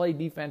can play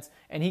defense,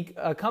 and he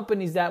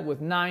accompanies that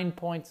with 9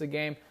 points a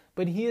game,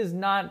 but he is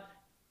not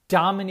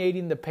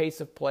dominating the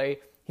pace of play.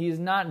 He is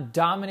not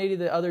dominating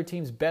the other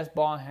team's best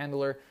ball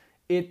handler.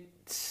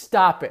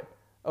 Stop it,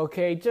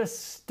 okay?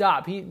 Just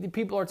stop.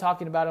 People are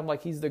talking about him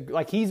like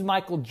he's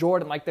Michael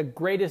Jordan, like the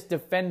greatest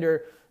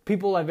defender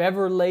people have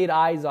ever laid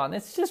eyes on.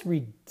 It's just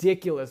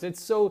ridiculous.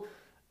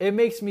 It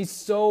makes me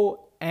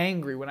so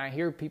angry when I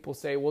hear people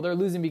say, well, they're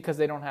losing because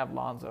they don't have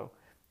Lonzo.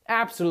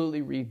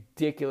 Absolutely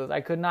ridiculous.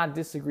 I could not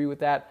disagree with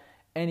that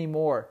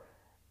anymore.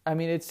 I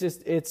mean,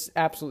 it's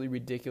absolutely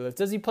ridiculous.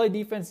 Does he play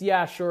defense?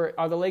 Yeah, sure.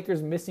 Are the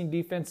Lakers missing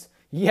defense?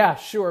 Yeah,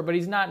 sure. But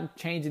he's not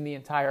changing the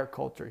entire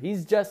culture.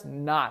 He's just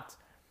not.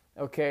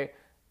 Okay?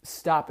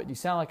 Stop it. You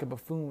sound like a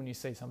buffoon when you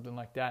say something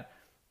like that.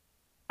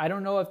 I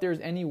don't know if there's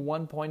any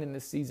one point in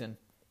this season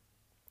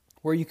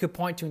where you could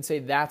point to and say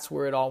that's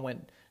where it all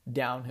went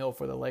downhill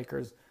for the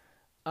Lakers.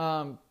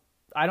 I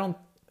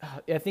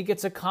think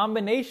it's a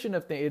combination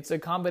of things. It's a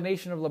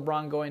combination of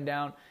LeBron going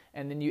down,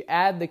 and then you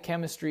add the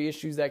chemistry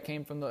issues that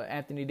came from the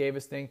Anthony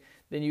Davis thing.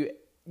 Then you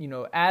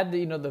add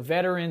the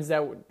veterans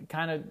that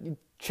kind of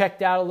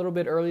checked out a little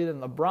bit earlier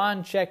than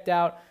LeBron checked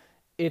out.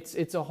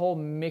 It's a whole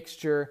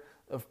mixture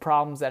of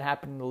problems that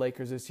happened in the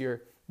Lakers this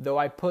year. Though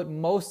I put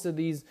most of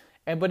these,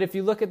 but if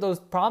you look at those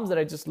problems that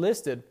I just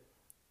listed,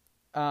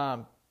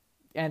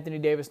 Anthony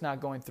Davis not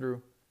going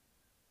through,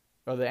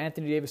 or the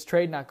Anthony Davis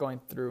trade not going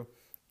through.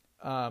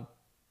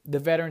 The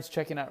veterans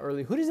checking out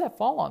early. Who does that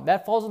fall on?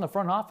 That falls on the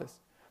front office.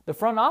 The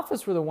front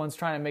office were the ones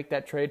trying to make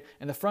that trade,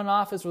 and the front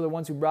office were the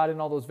ones who brought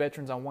in all those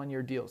veterans on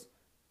one-year deals.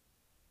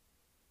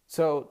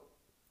 So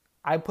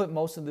I put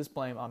most of this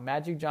blame on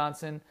Magic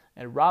Johnson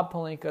and Rob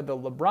Pelinka. The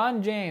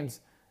LeBron James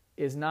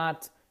is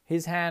not,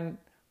 his hand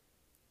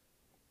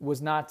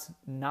was not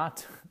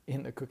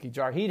in the cookie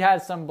jar. He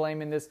has some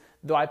blame in this,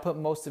 though I put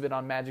most of it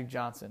on Magic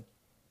Johnson.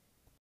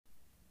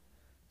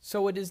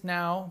 So it is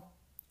now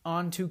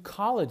on to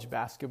college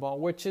basketball,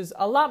 which is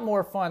a lot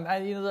more fun.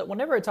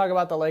 Whenever I talk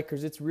about the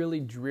Lakers, it's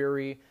really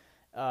dreary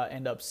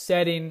and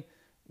upsetting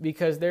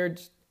because they're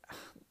just,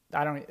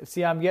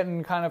 I'm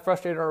getting kind of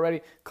frustrated already.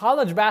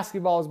 College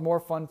basketball is more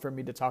fun for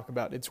me to talk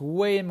about. It's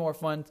way more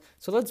fun.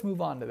 So let's move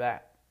on to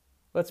that.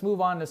 Let's move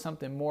on to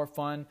something more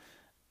fun.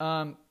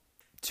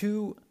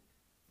 2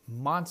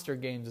 monster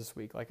games this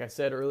week. Like I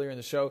said earlier in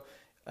the show,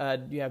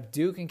 you have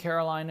Duke and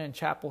Carolina and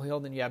Chapel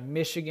Hill. Then you have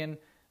Michigan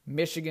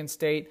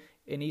State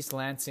in East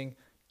Lansing.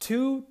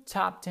 2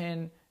 top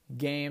 10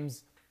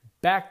 games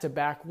back to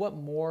back. What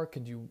more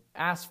could you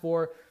ask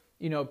for?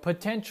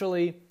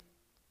 Potentially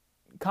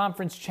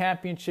conference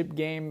championship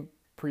game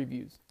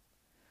previews.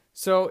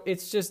 So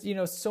it's just,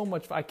 so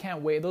much fun. I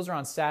can't wait. Those are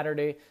on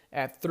Saturday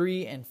at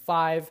 3 and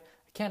 5. I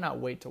cannot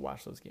wait to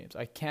watch those games.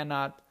 I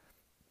cannot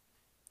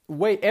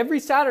wait.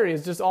 Every Saturday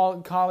is just all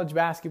college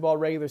basketball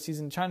regular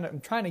season. I'm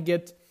trying to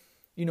get,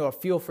 a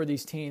feel for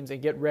these teams and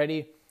get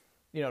ready,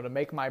 to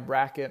make my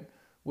bracket,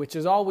 which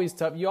is always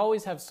tough. You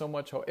always have so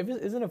much hope.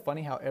 Isn't it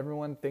funny how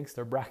everyone thinks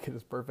their bracket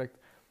is perfect,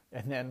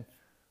 and then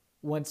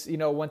once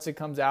it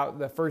comes out,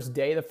 the first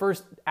day, the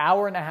first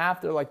hour and a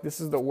half, they're like,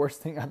 this is the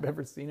worst thing I've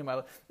ever seen in my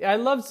life. I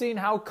love seeing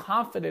how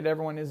confident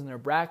everyone is in their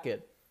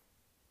bracket.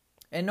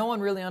 And no one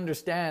really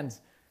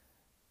understands.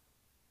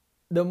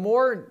 The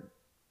more,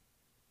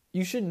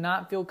 you should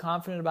not feel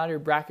confident about your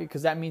bracket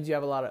because that means you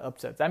have a lot of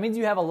upsets. That means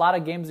you have a lot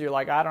of games that you're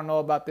like, I don't know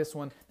about this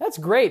one. That's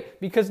great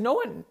because no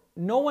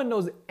one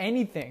knows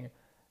anything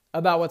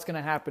about what's going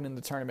to happen in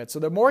the tournament. So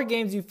the more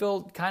games you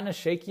feel kind of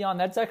shaky on,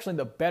 that's actually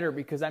the better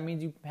because that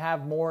means you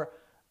have more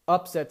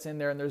upsets in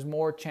there and there's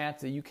more chance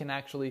that you can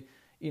actually,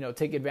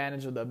 take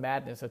advantage of the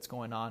madness that's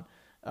going on.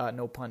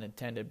 No pun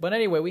intended. But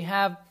anyway, we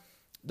have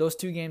those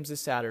 2 games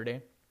this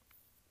Saturday.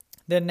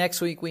 Then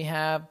next week we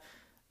have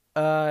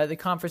the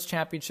conference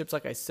championships,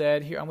 like I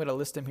said. Here, I'm going to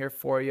list them here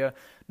for you.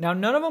 Now,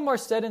 none of them are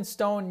set in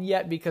stone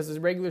yet because the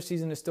regular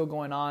season is still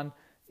going on.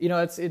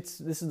 This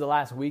is the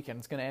last weekend.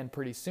 It's going to end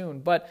pretty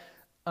soon. But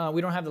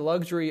we don't have the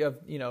luxury of,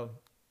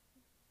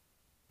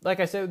 like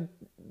I said,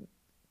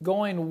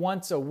 going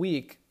once a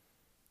week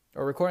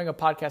or recording a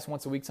podcast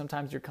once a week.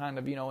 Sometimes you're kind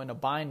of, in a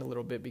bind a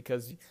little bit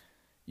because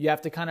you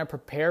have to kind of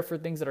prepare for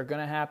things that are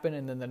going to happen.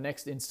 And then the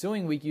next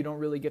ensuing week, you don't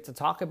really get to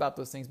talk about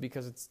those things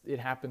because it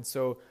happens.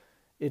 So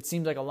it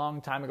seems like a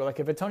long time ago. Like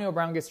if Antonio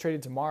Brown gets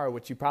traded tomorrow,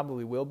 which he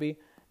probably will be,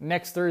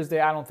 next Thursday,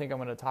 I don't think I'm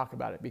going to talk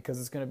about it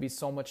because it's going to be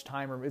so much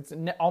time. It's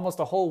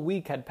almost a whole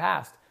week had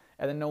passed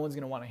and then no one's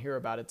going to want to hear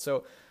about it.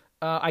 So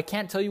I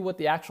can't tell you what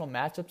the actual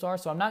matchups are,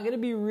 so I'm not going to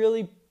be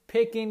really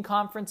picking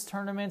conference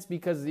tournaments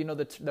because,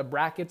 the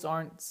brackets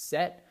aren't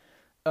set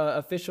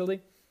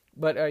officially.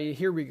 But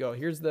here we go.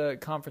 Here's the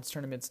conference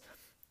tournaments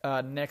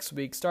next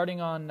week. Starting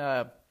on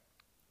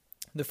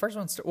the first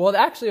one.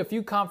 Actually, a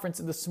few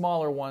conferences, the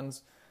smaller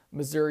ones,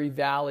 Missouri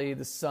Valley,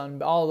 the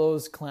Sun, all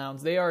those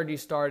clowns, they already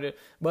started.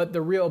 But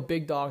the real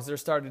big dogs, they're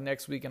starting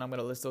next week, and I'm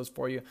going to list those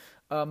for you.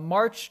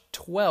 March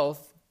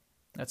 12th,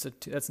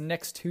 that's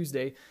next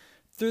Tuesday,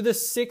 through the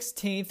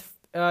 16th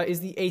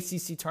is the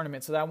ACC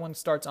tournament. So that one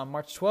starts on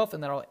March 12th,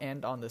 and that'll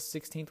end on the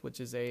 16th,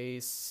 which is a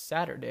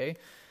Saturday.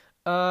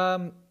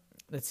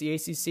 That's the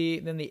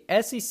ACC. Then the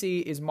SEC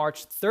is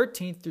March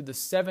 13th through the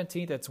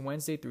 17th. That's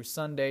Wednesday through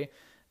Sunday.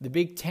 The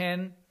Big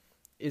Ten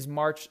is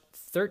March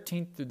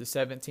 13th through the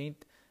 17th.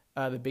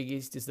 The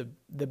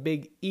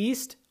Big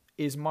East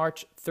is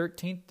March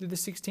 13th through the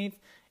 16th.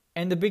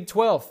 And the Big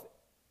 12.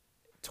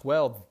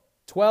 12.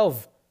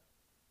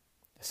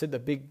 I said the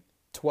Big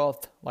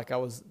 12th like I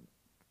was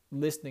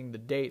listing the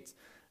dates.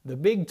 The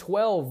Big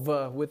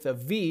 12 with a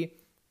V,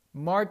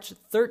 March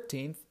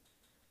 13th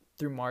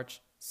through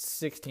March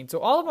 16th. So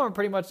all of them are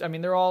pretty much,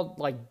 they're all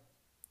like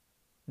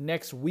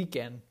next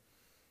weekend.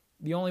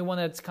 The only one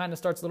that's kind of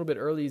starts a little bit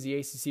early is the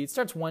ACC. It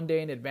starts one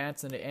day in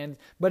advance and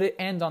it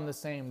ends on the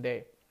same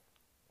day.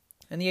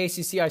 And the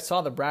ACC, I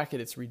saw the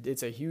bracket.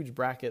 It's a huge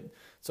bracket,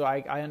 so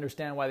I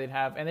understand why they'd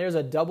have. And there's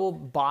a double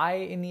bye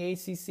in the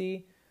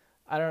ACC.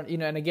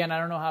 And again, I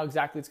don't know how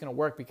exactly it's going to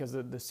work because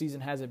the season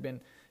hasn't been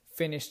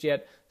finished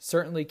yet.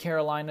 Certainly,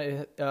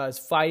 Carolina is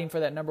fighting for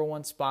that number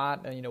 1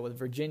 spot, with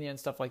Virginia and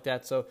stuff like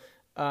that. So,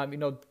 and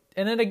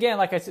then again,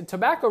 like I said,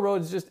 Tobacco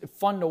Road is just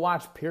fun to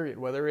watch. Period.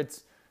 Whether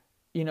it's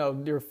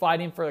you're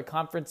fighting for the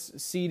conference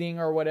seeding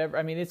or whatever.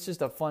 It's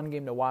just a fun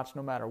game to watch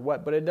no matter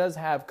what. But it does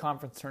have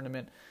conference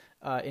tournament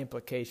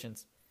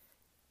implications.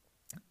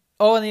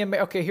 Oh, and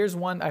here's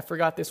one. I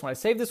forgot this one. I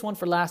saved this one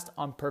for last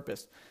on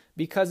purpose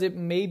because it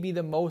may be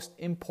the most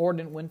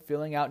important when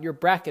filling out your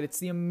bracket. It's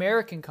the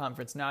American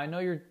Conference. Now, I know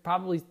you're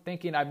probably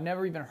thinking, I've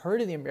never even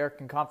heard of the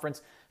American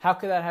Conference. How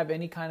could that have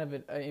any kind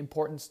of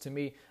importance to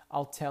me?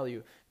 I'll tell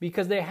you.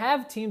 Because they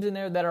have teams in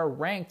there that are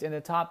ranked in the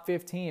top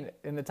 15,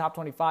 in the top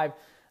 25.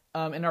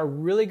 and are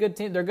really good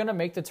team. They're going to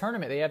make the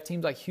tournament. They have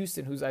teams like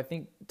Houston, who's I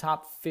think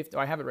top 50.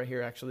 I have it right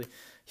here, actually.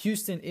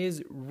 Houston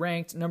is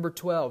ranked number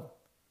 12,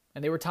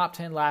 and they were top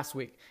 10 last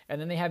week. And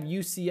then they have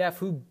UCF,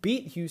 who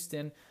beat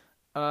Houston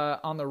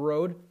on the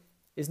road,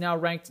 is now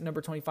ranked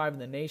number 25 in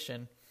the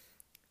nation.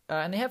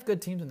 And they have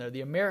good teams in there.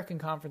 The American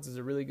Conference is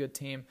a really good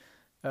team.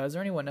 Is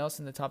there anyone else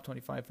in the top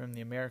 25 from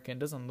the American?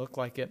 Doesn't look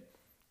like it.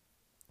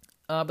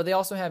 But they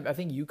also have, I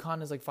think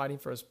UConn is like fighting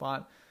for a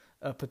spot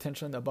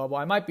potentially in the bubble.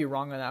 I might be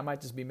wrong on that. I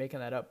might just be making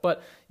that up.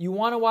 But you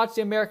want to watch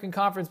the American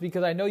Conference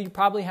because I know you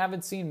probably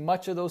haven't seen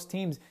much of those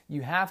teams.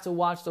 You have to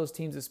watch those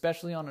teams,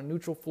 especially on a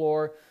neutral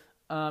floor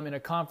in a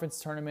conference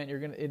tournament.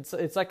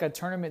 It's like a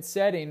tournament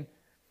setting,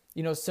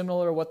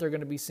 similar to what they're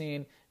going to be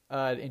seeing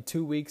in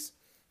 2 weeks.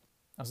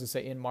 I was going to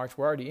say in March.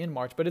 We're already in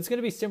March. But it's going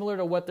to be similar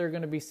to what they're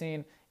going to be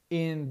seeing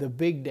in the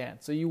Big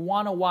Dance. So you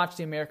want to watch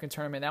the American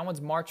tournament. That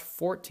one's March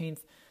 14th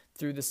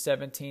through the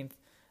 17th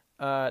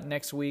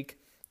next week.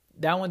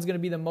 That one's going to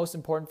be the most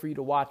important for you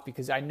to watch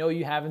because I know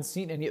you haven't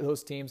seen any of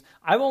those teams.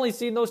 I've only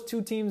seen those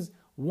two teams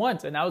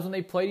once, and that was when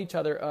they played each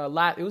other.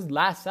 It was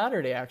last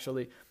Saturday,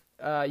 actually.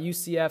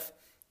 UCF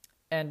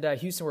and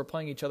Houston were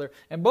playing each other,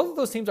 and both of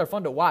those teams are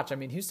fun to watch. I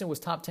mean, Houston was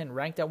top 10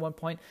 ranked at one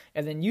point,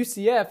 and then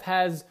UCF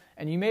has,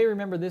 and you may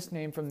remember this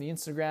name from the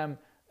Instagram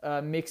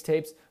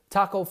mixtapes,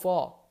 Taco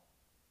Fall.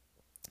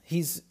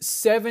 He's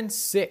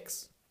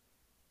 7'6",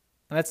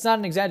 and that's not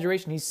an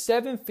exaggeration. He's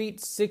 7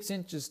 feet 6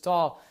 inches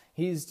tall.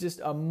 He's just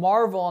a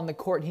marvel on the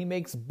court. He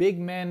makes big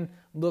men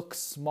look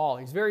small.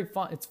 He's very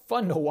fun. It's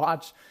fun to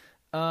watch.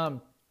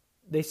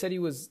 They said he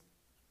was,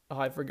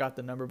 I forgot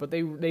the number, but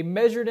they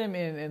measured him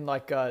in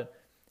like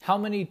how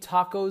many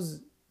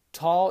tacos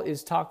tall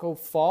is Taco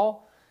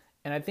Fall,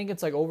 and I think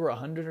it's like over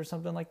 100 or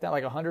something like that,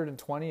 like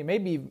 120,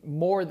 maybe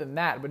more than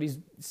that. But he's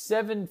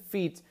 7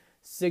 feet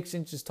 6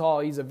 inches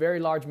tall. He's a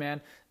very large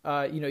man.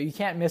 You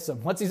can't miss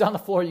him. Once he's on the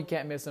floor, you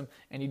can't miss him,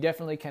 and you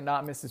definitely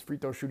cannot miss his free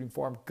throw shooting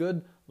form.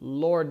 Good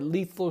Lord,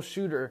 lethal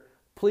shooter.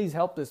 Please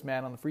help this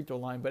man on the free throw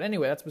line. But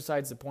anyway, that's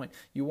besides the point.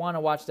 You want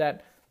to watch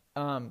that.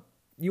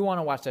 You want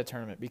to watch that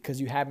tournament because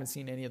you haven't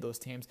seen any of those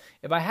teams.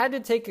 If I had to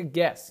take a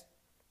guess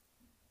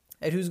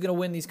at who's going to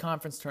win these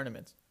conference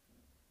tournaments,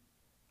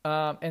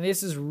 and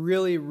this is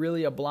really,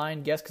 really a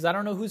blind guess because I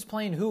don't know who's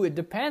playing who. It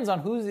depends on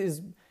who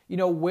is,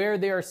 where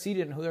they are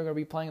seated and who they're going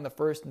to be playing in the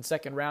first and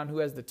second round, who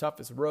has the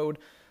toughest road.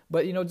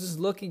 But, just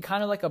looking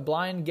kind of like a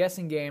blind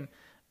guessing game,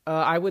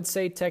 I would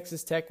say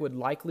Texas Tech would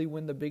likely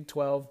win the Big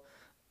 12.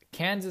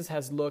 Kansas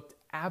has looked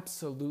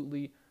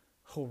absolutely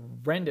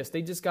horrendous.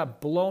 They just got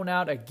blown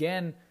out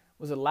again.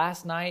 Was it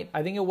last night?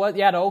 I think it was.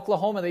 Yeah, to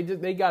Oklahoma.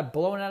 They got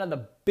blown out of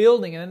the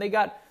building, and then they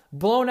got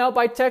blown out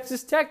by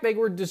Texas Tech. They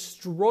were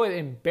destroyed,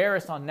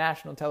 embarrassed on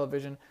national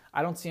television.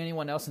 I don't see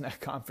anyone else in that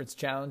conference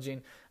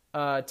challenging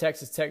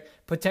Texas Tech.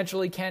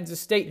 Potentially Kansas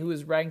State, who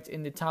is ranked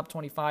in the top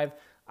 25.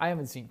 I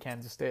haven't seen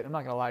Kansas State. I'm not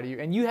going to lie to you.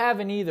 And you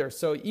haven't either.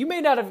 So you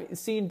may not have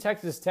seen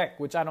Texas Tech,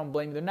 which I don't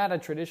blame you. They're not a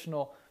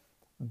traditional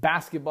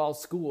basketball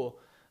school.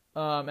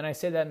 And I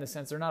say that in the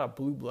sense they're not a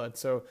blue blood.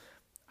 So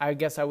I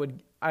guess I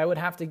would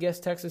have to guess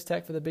Texas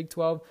Tech for the Big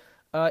 12.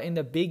 In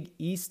the Big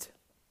East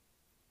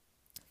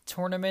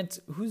tournament,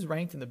 who's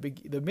ranked in the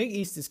Big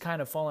East is kind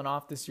of fallen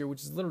off this year,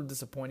 which is a little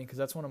disappointing because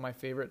that's one of my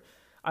favorite.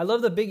 I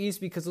love the Big East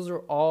because those are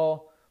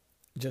all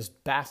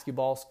just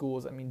basketball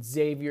schools. I mean,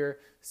 Xavier,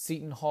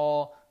 Seton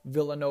Hall,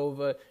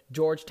 Villanova,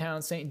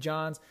 Georgetown, St.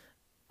 John's,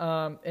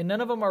 and none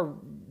of them are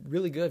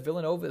really good.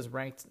 Villanova is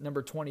ranked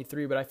number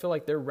 23, but I feel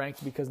like they're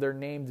ranked because they're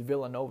named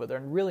Villanova. They're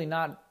really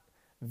not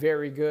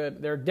very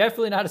good. They're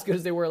definitely not as good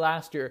as they were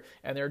last year,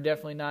 and they're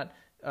definitely not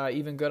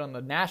even good on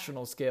the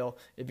national scale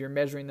if you're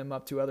measuring them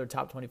up to other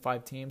top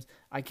 25 teams.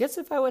 I guess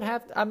if I would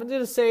have to, I'm going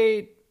to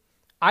say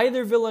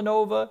either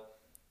Villanova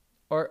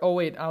or,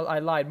 I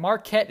lied.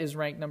 Marquette is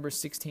ranked number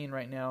 16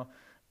 right now.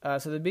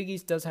 So the Big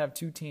East does have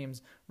two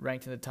teams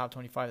ranked in the top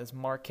 25. That's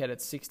Marquette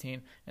at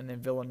 16 and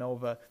then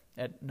Villanova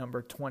at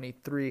number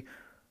 23.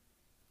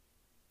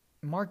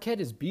 Marquette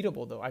is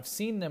beatable, though. I've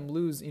seen them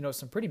lose,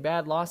 some pretty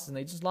bad losses, and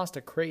they just lost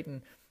to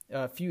Creighton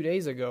a few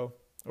days ago,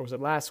 or was it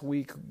last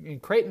week?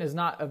 And Creighton is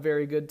not a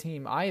very good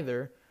team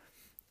either.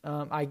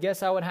 I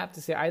guess I would have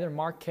to say either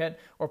Marquette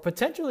or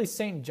potentially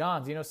St.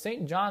 John's.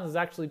 St. John's is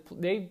actually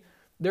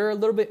they're a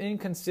little bit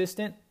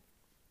inconsistent.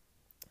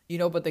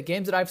 But the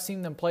games that I've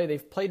seen them play,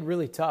 they've played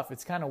really tough.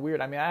 It's kind of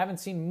weird. I mean, I haven't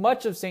seen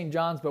much of St.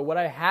 John's, but what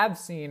I have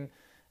seen,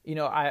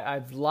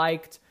 I've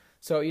liked.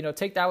 So,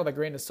 take that with a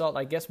grain of salt.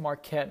 I guess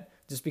Marquette,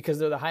 just because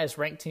they're the highest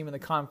ranked team in the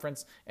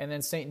conference, and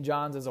then St.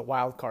 John's is a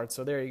wild card.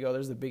 So there you go.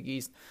 There's the Big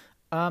East.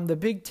 The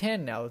Big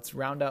Ten now. Let's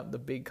round out the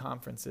big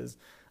conferences.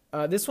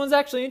 This one's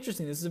actually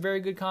interesting. This is a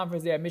very good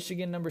conference. They have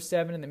Michigan number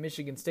 7 and the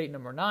Michigan State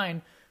number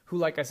 9, who,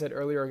 like I said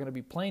earlier, are going to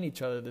be playing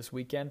each other this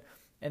weekend.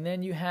 And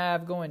then you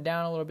have, going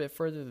down a little bit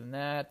further than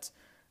that,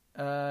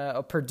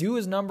 Purdue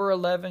is number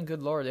 11.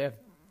 Good Lord, they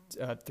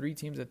have 3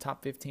 teams at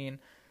top 15.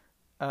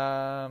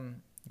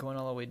 Going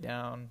all the way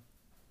down.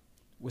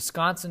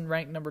 Wisconsin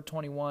ranked number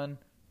 21.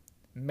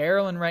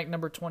 Maryland ranked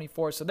number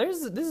 24. So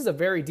this is a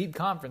very deep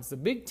conference. The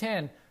Big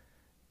Ten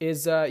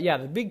is,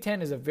 the Big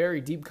Ten is a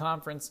very deep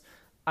conference.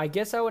 I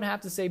guess I would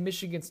have to say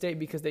Michigan State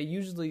because they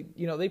usually,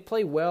 they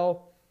play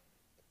well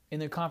in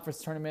their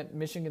conference tournament.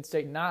 Michigan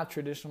State not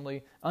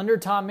traditionally, under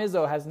Tom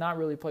Izzo, has not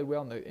really played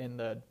well in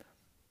the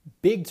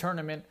big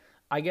tournament.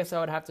 I guess I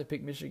would have to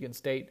pick Michigan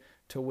State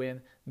to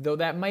win, though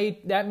that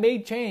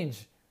may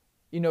change,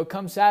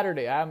 come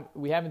Saturday.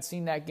 We haven't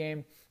seen that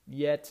game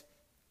yet.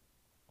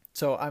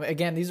 So,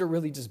 again, these are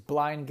really just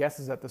blind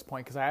guesses at this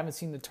point because I haven't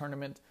seen the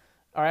tournament,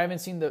 or I haven't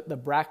seen the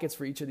brackets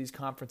for each of these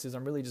conferences.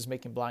 I'm really just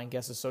making blind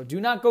guesses. So do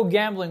not go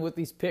gambling with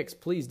these picks.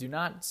 Please do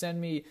not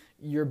send me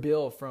your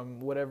bill from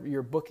whatever,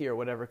 your bookie or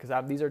whatever, because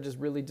these are just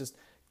really just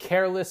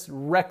careless,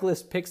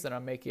 reckless picks that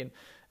I'm making.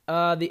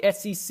 The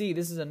SEC,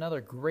 this is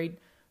another great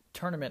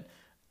tournament.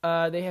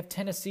 They have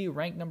Tennessee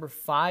ranked number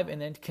 5,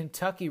 and then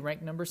Kentucky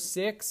ranked number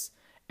 6.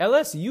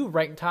 LSU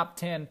ranked top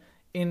 10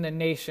 in the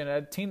nation,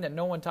 a team that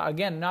no one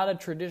again, not a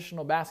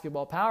traditional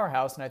basketball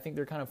powerhouse, and I think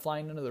they're kind of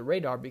flying under the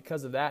radar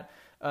because of that.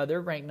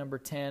 They're ranked number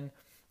 10.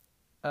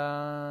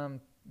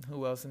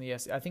 Who else in the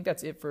SEC? I think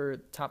that's it for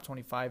top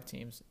 25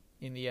 teams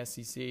in the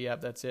SEC.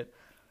 Yep, that's it.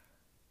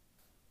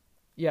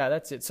 Yeah,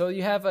 that's it. So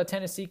you have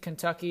Tennessee,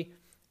 Kentucky,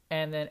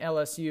 and then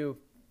LSU.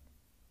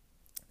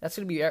 That's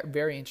going to be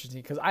very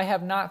interesting because I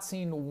have not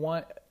seen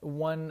one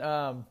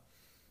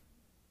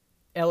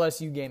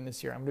LSU game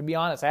this year. I'm going to be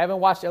honest. I haven't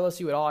watched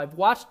LSU at all. I've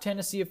watched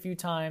Tennessee a few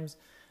times.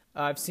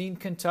 I've seen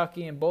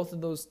Kentucky, and both of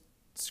those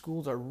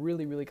schools are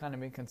really, really kind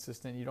of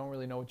inconsistent. You don't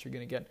really know what you're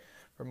going to get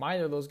from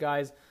either of those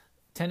guys.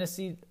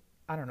 Tennessee,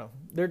 I don't know.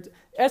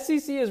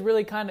 SEC is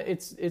really kind of,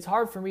 it's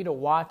hard for me to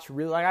watch.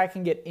 Really, like I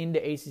can get into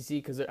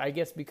ACC because the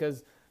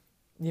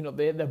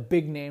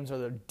big names are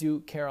the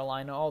Duke,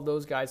 Carolina, all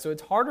those guys. So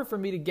it's harder for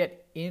me to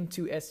get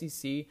into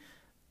SEC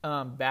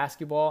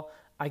basketball.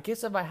 I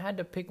guess if I had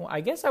to pick one, I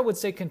guess I would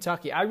say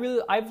Kentucky.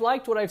 I've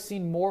liked what I've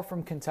seen more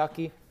from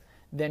Kentucky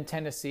than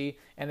Tennessee,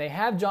 and they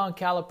have John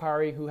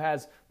Calipari, who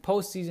has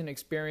postseason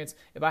experience.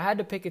 If I had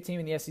to pick a team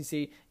in the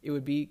SEC, it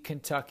would be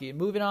Kentucky. And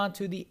moving on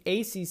to the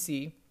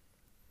ACC,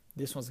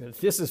 this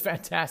is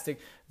fantastic.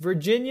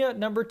 Virginia,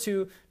 number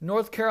 2.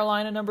 North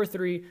Carolina, number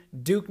 3.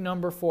 Duke,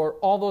 number 4.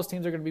 All those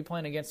teams are going to be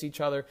playing against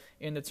each other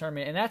in the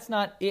tournament. And that's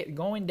not it.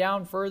 Going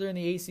down further in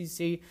the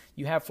ACC,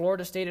 you have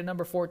Florida State at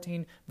number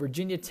 14.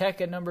 Virginia Tech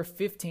at number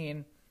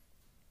 15.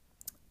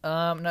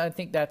 And I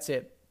think that's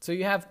it. So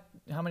you have,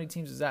 how many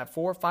teams is that?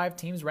 4 or 5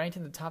 teams ranked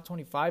in the top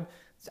 25.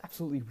 It's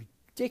absolutely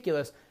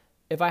ridiculous.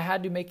 If I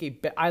had to make a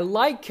bet, I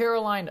like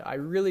Carolina. I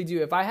really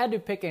do. If I had to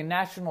pick a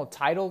national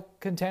title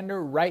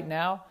contender right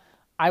now,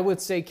 I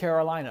would say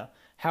Carolina.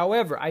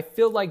 However, I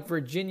feel like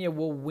Virginia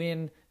will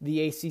win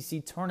the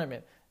ACC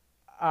tournament.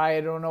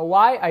 I don't know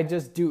why. I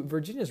just do.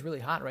 Virginia's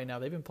really hot right now.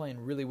 They've been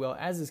playing really well,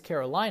 as is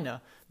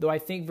Carolina. Though I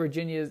think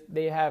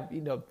they have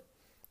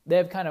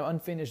kind of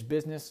unfinished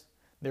business.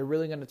 They're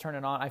really going to turn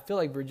it on. I feel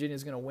like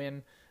Virginia's going to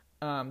win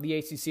the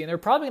ACC, and they're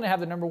probably going to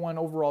have the number 1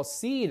 overall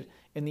seed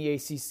in the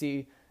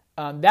ACC.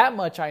 That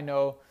much I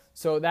know.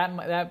 So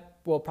that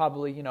will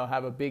probably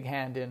have a big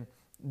hand in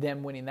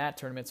them winning that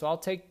tournament. So I'll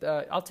take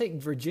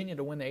Virginia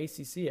to win the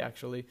ACC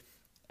actually,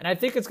 and I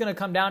think it's going to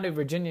come down to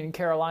Virginia and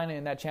Carolina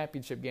in that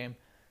championship game.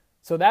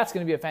 So that's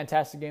going to be a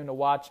fantastic game to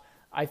watch.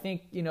 I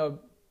think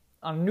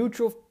on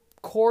neutral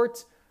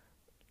court,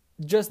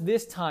 just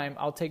this time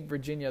I'll take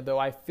Virginia, though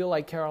I feel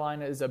like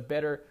Carolina is a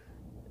better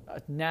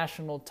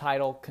national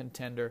title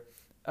contender.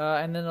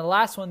 And then the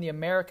last one, the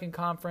American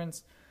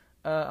Conference.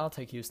 I'll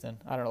take Houston.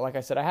 I don't know. Like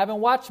I said, I haven't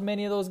watched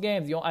many of those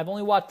games. I've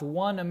only watched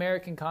one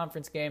American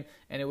Conference game,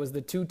 and it was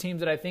the 2 teams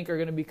that I think are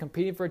going to be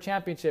competing for a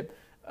championship,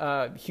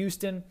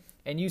 Houston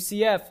and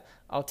UCF.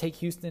 I'll take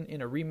Houston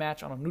in a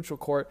rematch on a neutral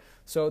court.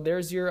 So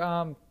there's your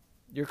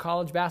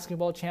college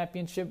basketball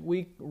championship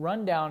week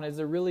rundown. Is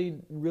a really,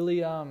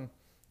 really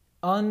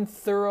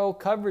unthorough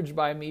coverage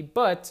by me,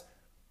 but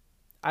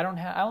I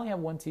only have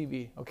one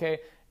TV. Okay,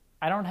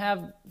 I don't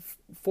have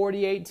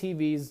 48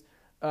 TVs.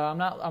 I'm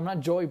not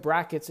Joey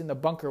Brackets in the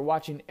bunker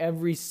watching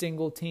every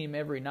single team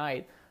every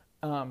night.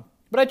 But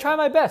I try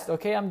my best,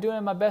 okay? I'm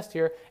doing my best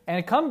here.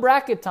 And come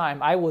bracket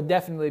time, I will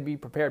definitely be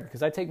prepared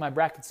because I take my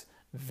brackets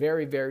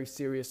very, very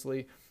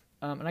seriously.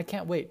 And I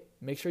can't wait.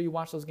 Make sure you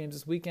watch those games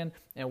this weekend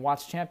and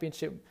watch Champ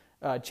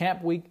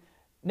Week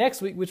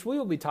next week, which we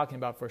will be talking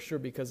about for sure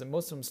because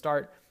most of them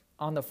start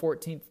on the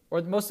 14th,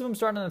 or most of them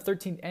start on the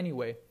 13th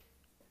anyway.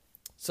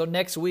 So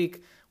next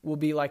week will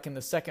be like in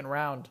the second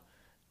round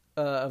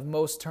of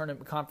most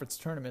conference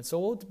tournaments. So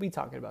we'll be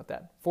talking about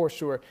that for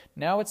sure.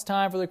 Now it's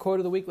time for the quote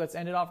of the week. Let's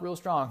end it off real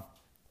strong.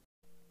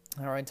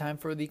 All right, time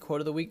for the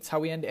quote of the week. It's how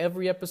we end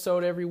every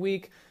episode every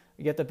week.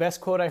 We get the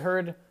best quote I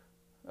heard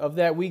of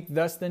that week,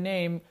 thus the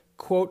name,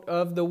 quote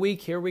of the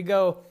week. Here we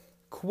go.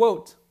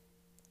 Quote,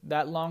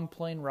 that long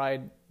plane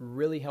ride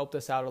really helped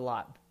us out a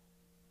lot.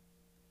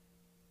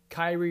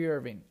 Kyrie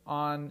Irving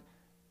on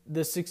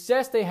the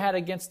success they had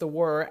against the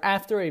Warriors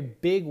after a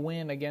big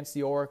win against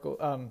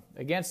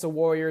the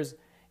Warriors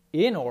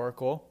in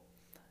Oracle.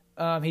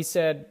 He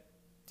said,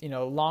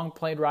 long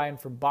plane ride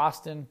from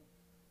Boston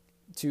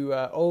to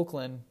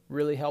Oakland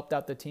really helped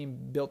out the team,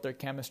 built their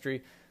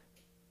chemistry.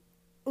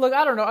 look,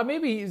 I don't know.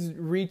 Maybe he's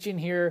reaching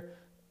here,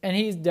 and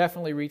he's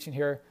definitely reaching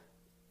here.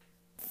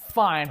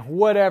 Fine,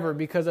 whatever,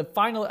 because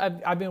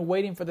I've been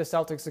waiting for the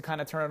Celtics to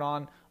kind of turn it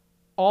on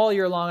all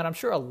year long, and I'm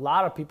sure a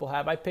lot of people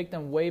have. I picked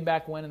them way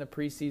back when in the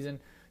preseason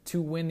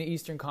to win the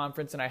Eastern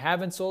Conference, and I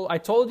haven't sold. I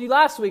told you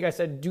last week, I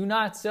said, do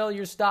not sell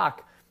your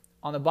stock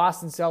on the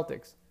Boston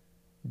Celtics.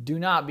 Do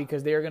not,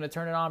 because they are going to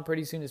turn it on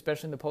pretty soon,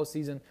 especially in the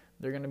postseason.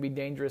 They're going to be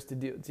dangerous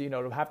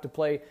to have to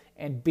play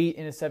and beat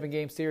in a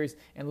 7-game series.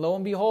 And lo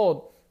and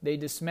behold, they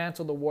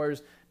dismantled the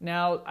Warriors.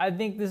 Now, I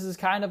think this is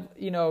kind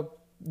of,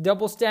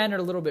 double standard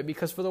a little bit,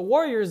 because for the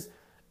Warriors,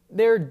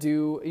 they're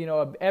due.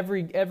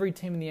 Every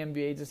team in the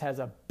NBA just has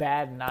a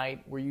bad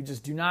night where you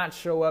just do not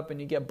show up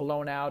and you get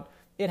blown out.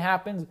 It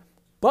happens.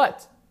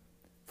 But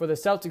for the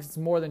Celtics, it's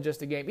more than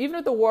just a game. Even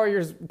if the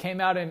Warriors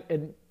came out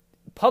and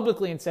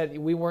publicly and said,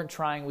 we weren't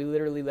trying, we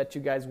literally let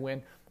you guys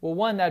win. Well,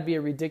 one, that'd be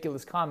a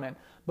ridiculous comment.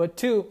 But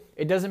two,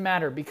 it doesn't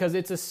matter, because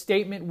it's a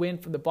statement win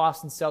for the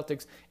Boston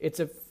Celtics. It's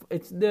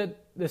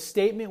the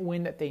statement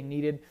win that they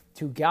needed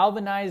to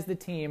galvanize the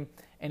team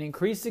and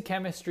increase the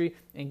chemistry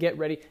and get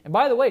ready. And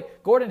by the way,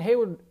 Gordon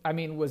Hayward,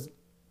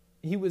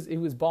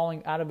 was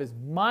balling out of his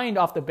mind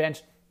off the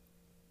bench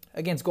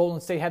against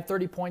Golden State. Had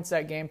 30 points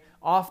that game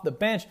off the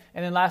bench,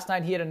 and then last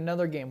night he had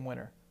another game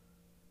winner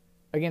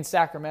against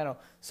Sacramento.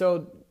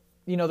 So,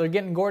 they're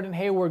getting Gordon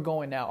Hayward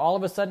going now. All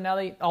of a sudden,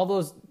 all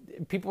those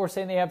people were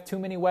saying they have too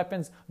many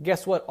weapons.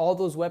 Guess what? All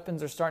those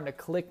weapons are starting to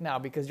click now,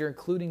 because you're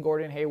including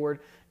Gordon Hayward.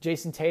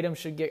 Jason Tatum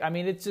should get.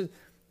 It's just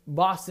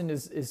Boston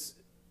is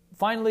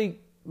finally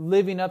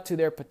living up to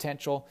their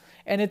potential,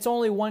 and it's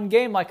only one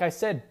game, like I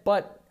said,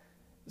 but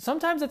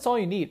sometimes that's all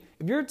you need.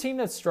 If you're a team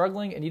that's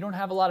struggling and you don't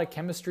have a lot of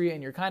chemistry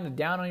and you're kind of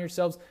down on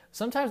yourselves,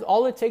 sometimes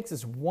all it takes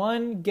is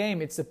one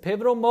game. It's a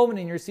pivotal moment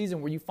in your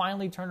season where you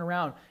finally turn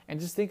around. And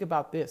just think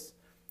about this.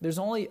 There's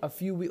only a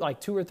few weeks,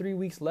 like 2 or 3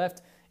 weeks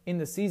left in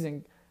the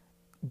season.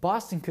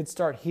 Boston could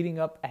start heating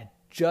up at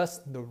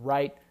just the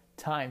right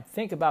time.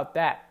 Think about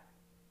that.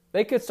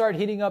 They could start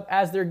heating up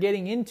as they're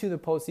getting into the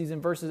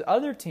postseason versus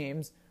other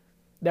teams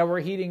that were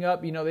heating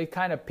up. They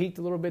kind of peaked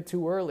a little bit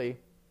too early.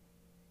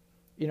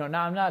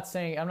 Now I'm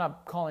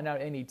not calling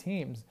out any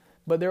teams,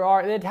 but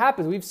it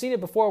happens. We've seen it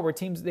before where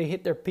teams, they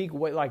hit their peak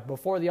like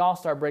before the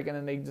All-Star break, and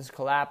then they just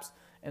collapse,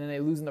 and then they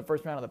lose in the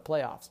first round of the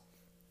playoffs.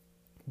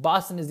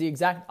 Boston is the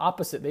exact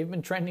opposite. They've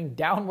been trending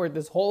downward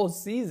this whole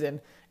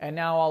season, and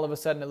now all of a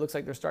sudden it looks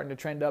like they're starting to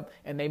trend up,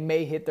 and they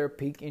may hit their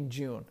peak in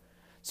June.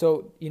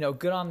 So,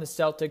 good on the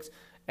Celtics.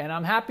 And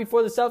I'm happy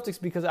for the Celtics,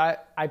 because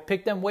I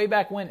picked them way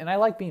back when, and I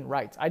like being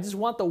right. I just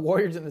want the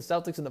Warriors and the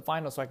Celtics in the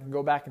finals so I can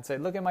go back and say,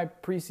 look at my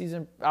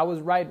preseason. I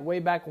was right way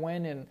back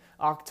when in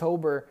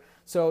October.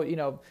 So,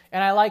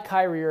 and I like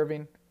Kyrie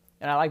Irving,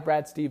 and I like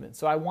Brad Stevens.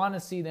 So I want to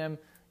see them,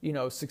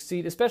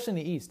 succeed, especially in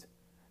the East,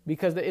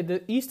 because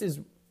the East is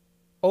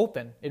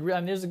open.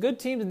 There's a good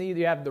teams in the East.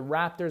 You have the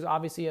Raptors,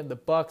 obviously you have the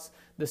Bucks,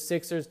 the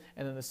Sixers,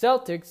 and then the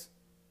Celtics.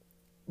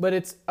 But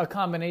it's a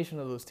combination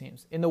of those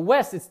teams. In the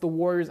West, it's the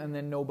Warriors and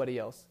then nobody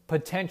else.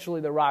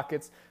 Potentially the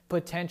Rockets,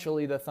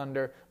 potentially the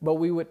Thunder. But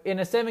we would, in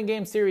a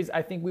 7-game series,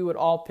 I think we would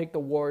all pick the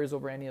Warriors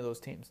over any of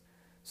those teams.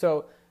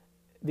 So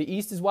the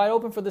East is wide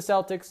open for the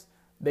Celtics.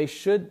 They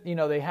should,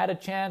 they had a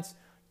chance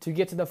to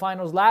get to the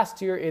finals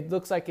last year. It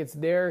looks like it's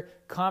their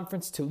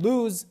conference to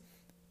lose.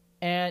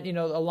 And,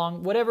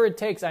 along whatever it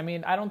takes. I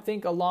don't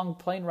think a long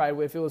plane ride,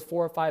 if it was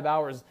 4 or 5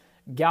 hours,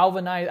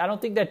 galvanize. I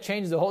don't think that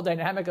changes the whole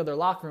dynamic of their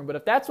locker room. But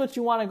if that's what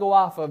you want to go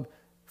off of,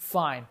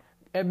 fine.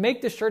 And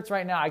make the shirts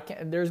right now.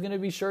 There's going to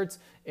be shirts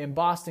in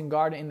Boston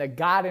Garden, in the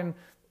Garden,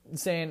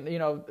 saying,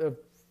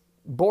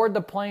 board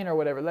the plane or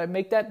whatever.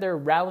 Make that their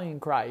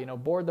rallying cry.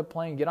 Board the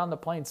plane, get on the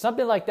plane,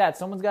 something like that.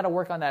 Someone's got to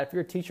work on that. If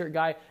you're a t-shirt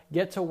guy,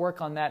 get to work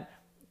on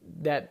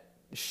that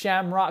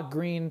shamrock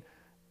green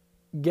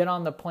get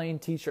on the plane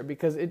t-shirt,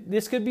 because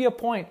this could be a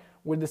point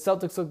where the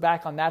Celtics look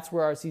back on that's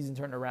where our season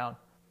turned around.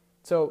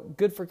 So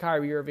good for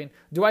Kyrie Irving.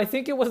 Do I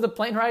think it was the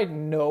plane ride?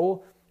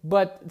 No,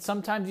 but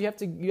sometimes you have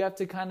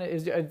to kind of,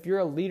 if you're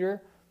a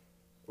leader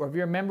or if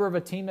you're a member of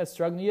a team that's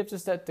struggling, you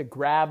have to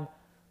grab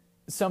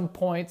some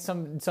point,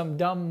 some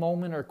dumb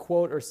moment or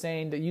quote or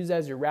saying to use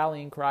as your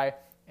rallying cry.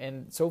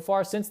 And so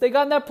far, since they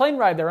got in that plane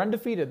ride, they're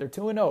undefeated. They're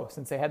 2-0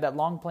 since they had that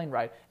long plane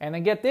ride. And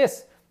then get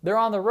this. They're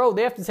on the road.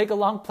 They have to take a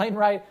long plane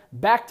ride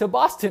back to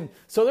Boston.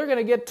 So they're going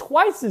to get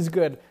twice as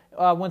good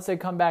once they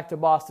come back to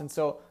Boston.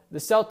 So the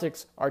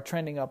Celtics are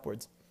trending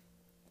upwards.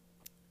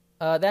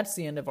 That's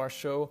the end of our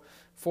show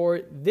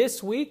for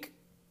this week.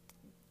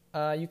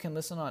 You can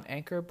listen on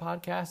Anchor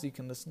Podcasts. You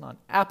can listen on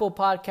Apple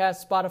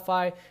Podcasts,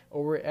 Spotify,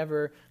 or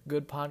wherever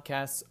good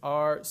podcasts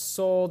are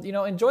sold.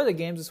 Enjoy the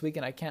games this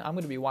weekend. I'm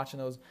going to be watching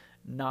those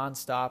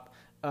nonstop.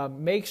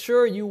 Make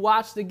sure you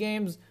watch the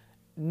games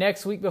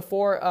next week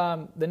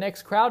before the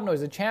next Crowd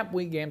Noise, the Champ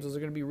Week games. Those are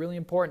going to be really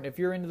important. If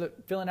you're into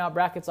filling out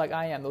brackets like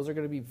I am, those are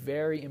going to be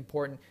very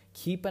important.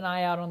 Keep an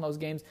eye out on those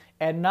games,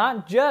 and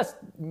not just,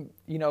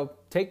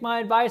 take my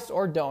advice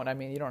or don't.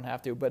 You don't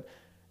have to, but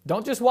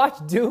don't just watch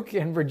Duke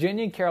and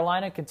Virginia and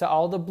Carolina,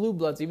 all the Blue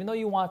Bloods, even though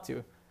you want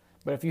to.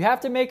 But if you have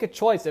to make a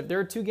choice, if there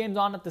are 2 games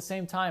on at the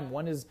same time,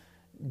 one is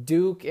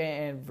Duke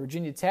and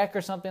Virginia Tech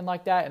or something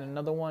like that, and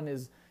another one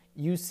is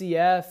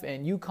UCF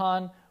and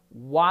UConn,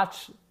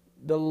 watch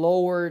the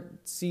lower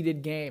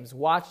seeded games.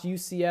 Watch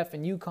UCF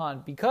and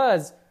UConn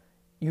because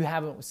you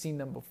haven't seen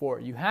them before.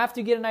 You have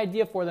to get an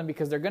idea for them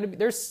because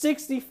there's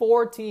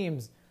 64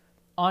 teams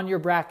on your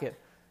bracket.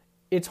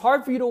 It's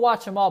hard for you to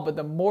watch them all, but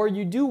the more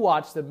you do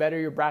watch, the better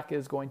your bracket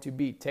is going to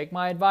be. Take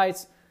my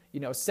advice,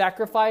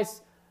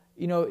 sacrifice,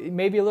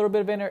 maybe a little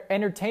bit of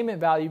entertainment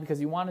value because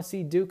you want to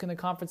see Duke in the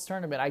conference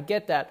tournament. I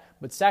get that,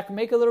 but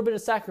make a little bit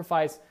of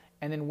sacrifice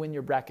and then win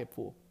your bracket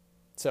pool.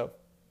 So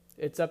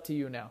it's up to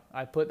you now.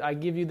 I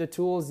give you the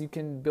tools. You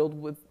can build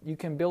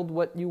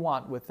what you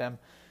want with them.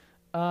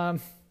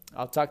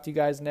 I'll talk to you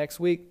guys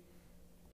next week.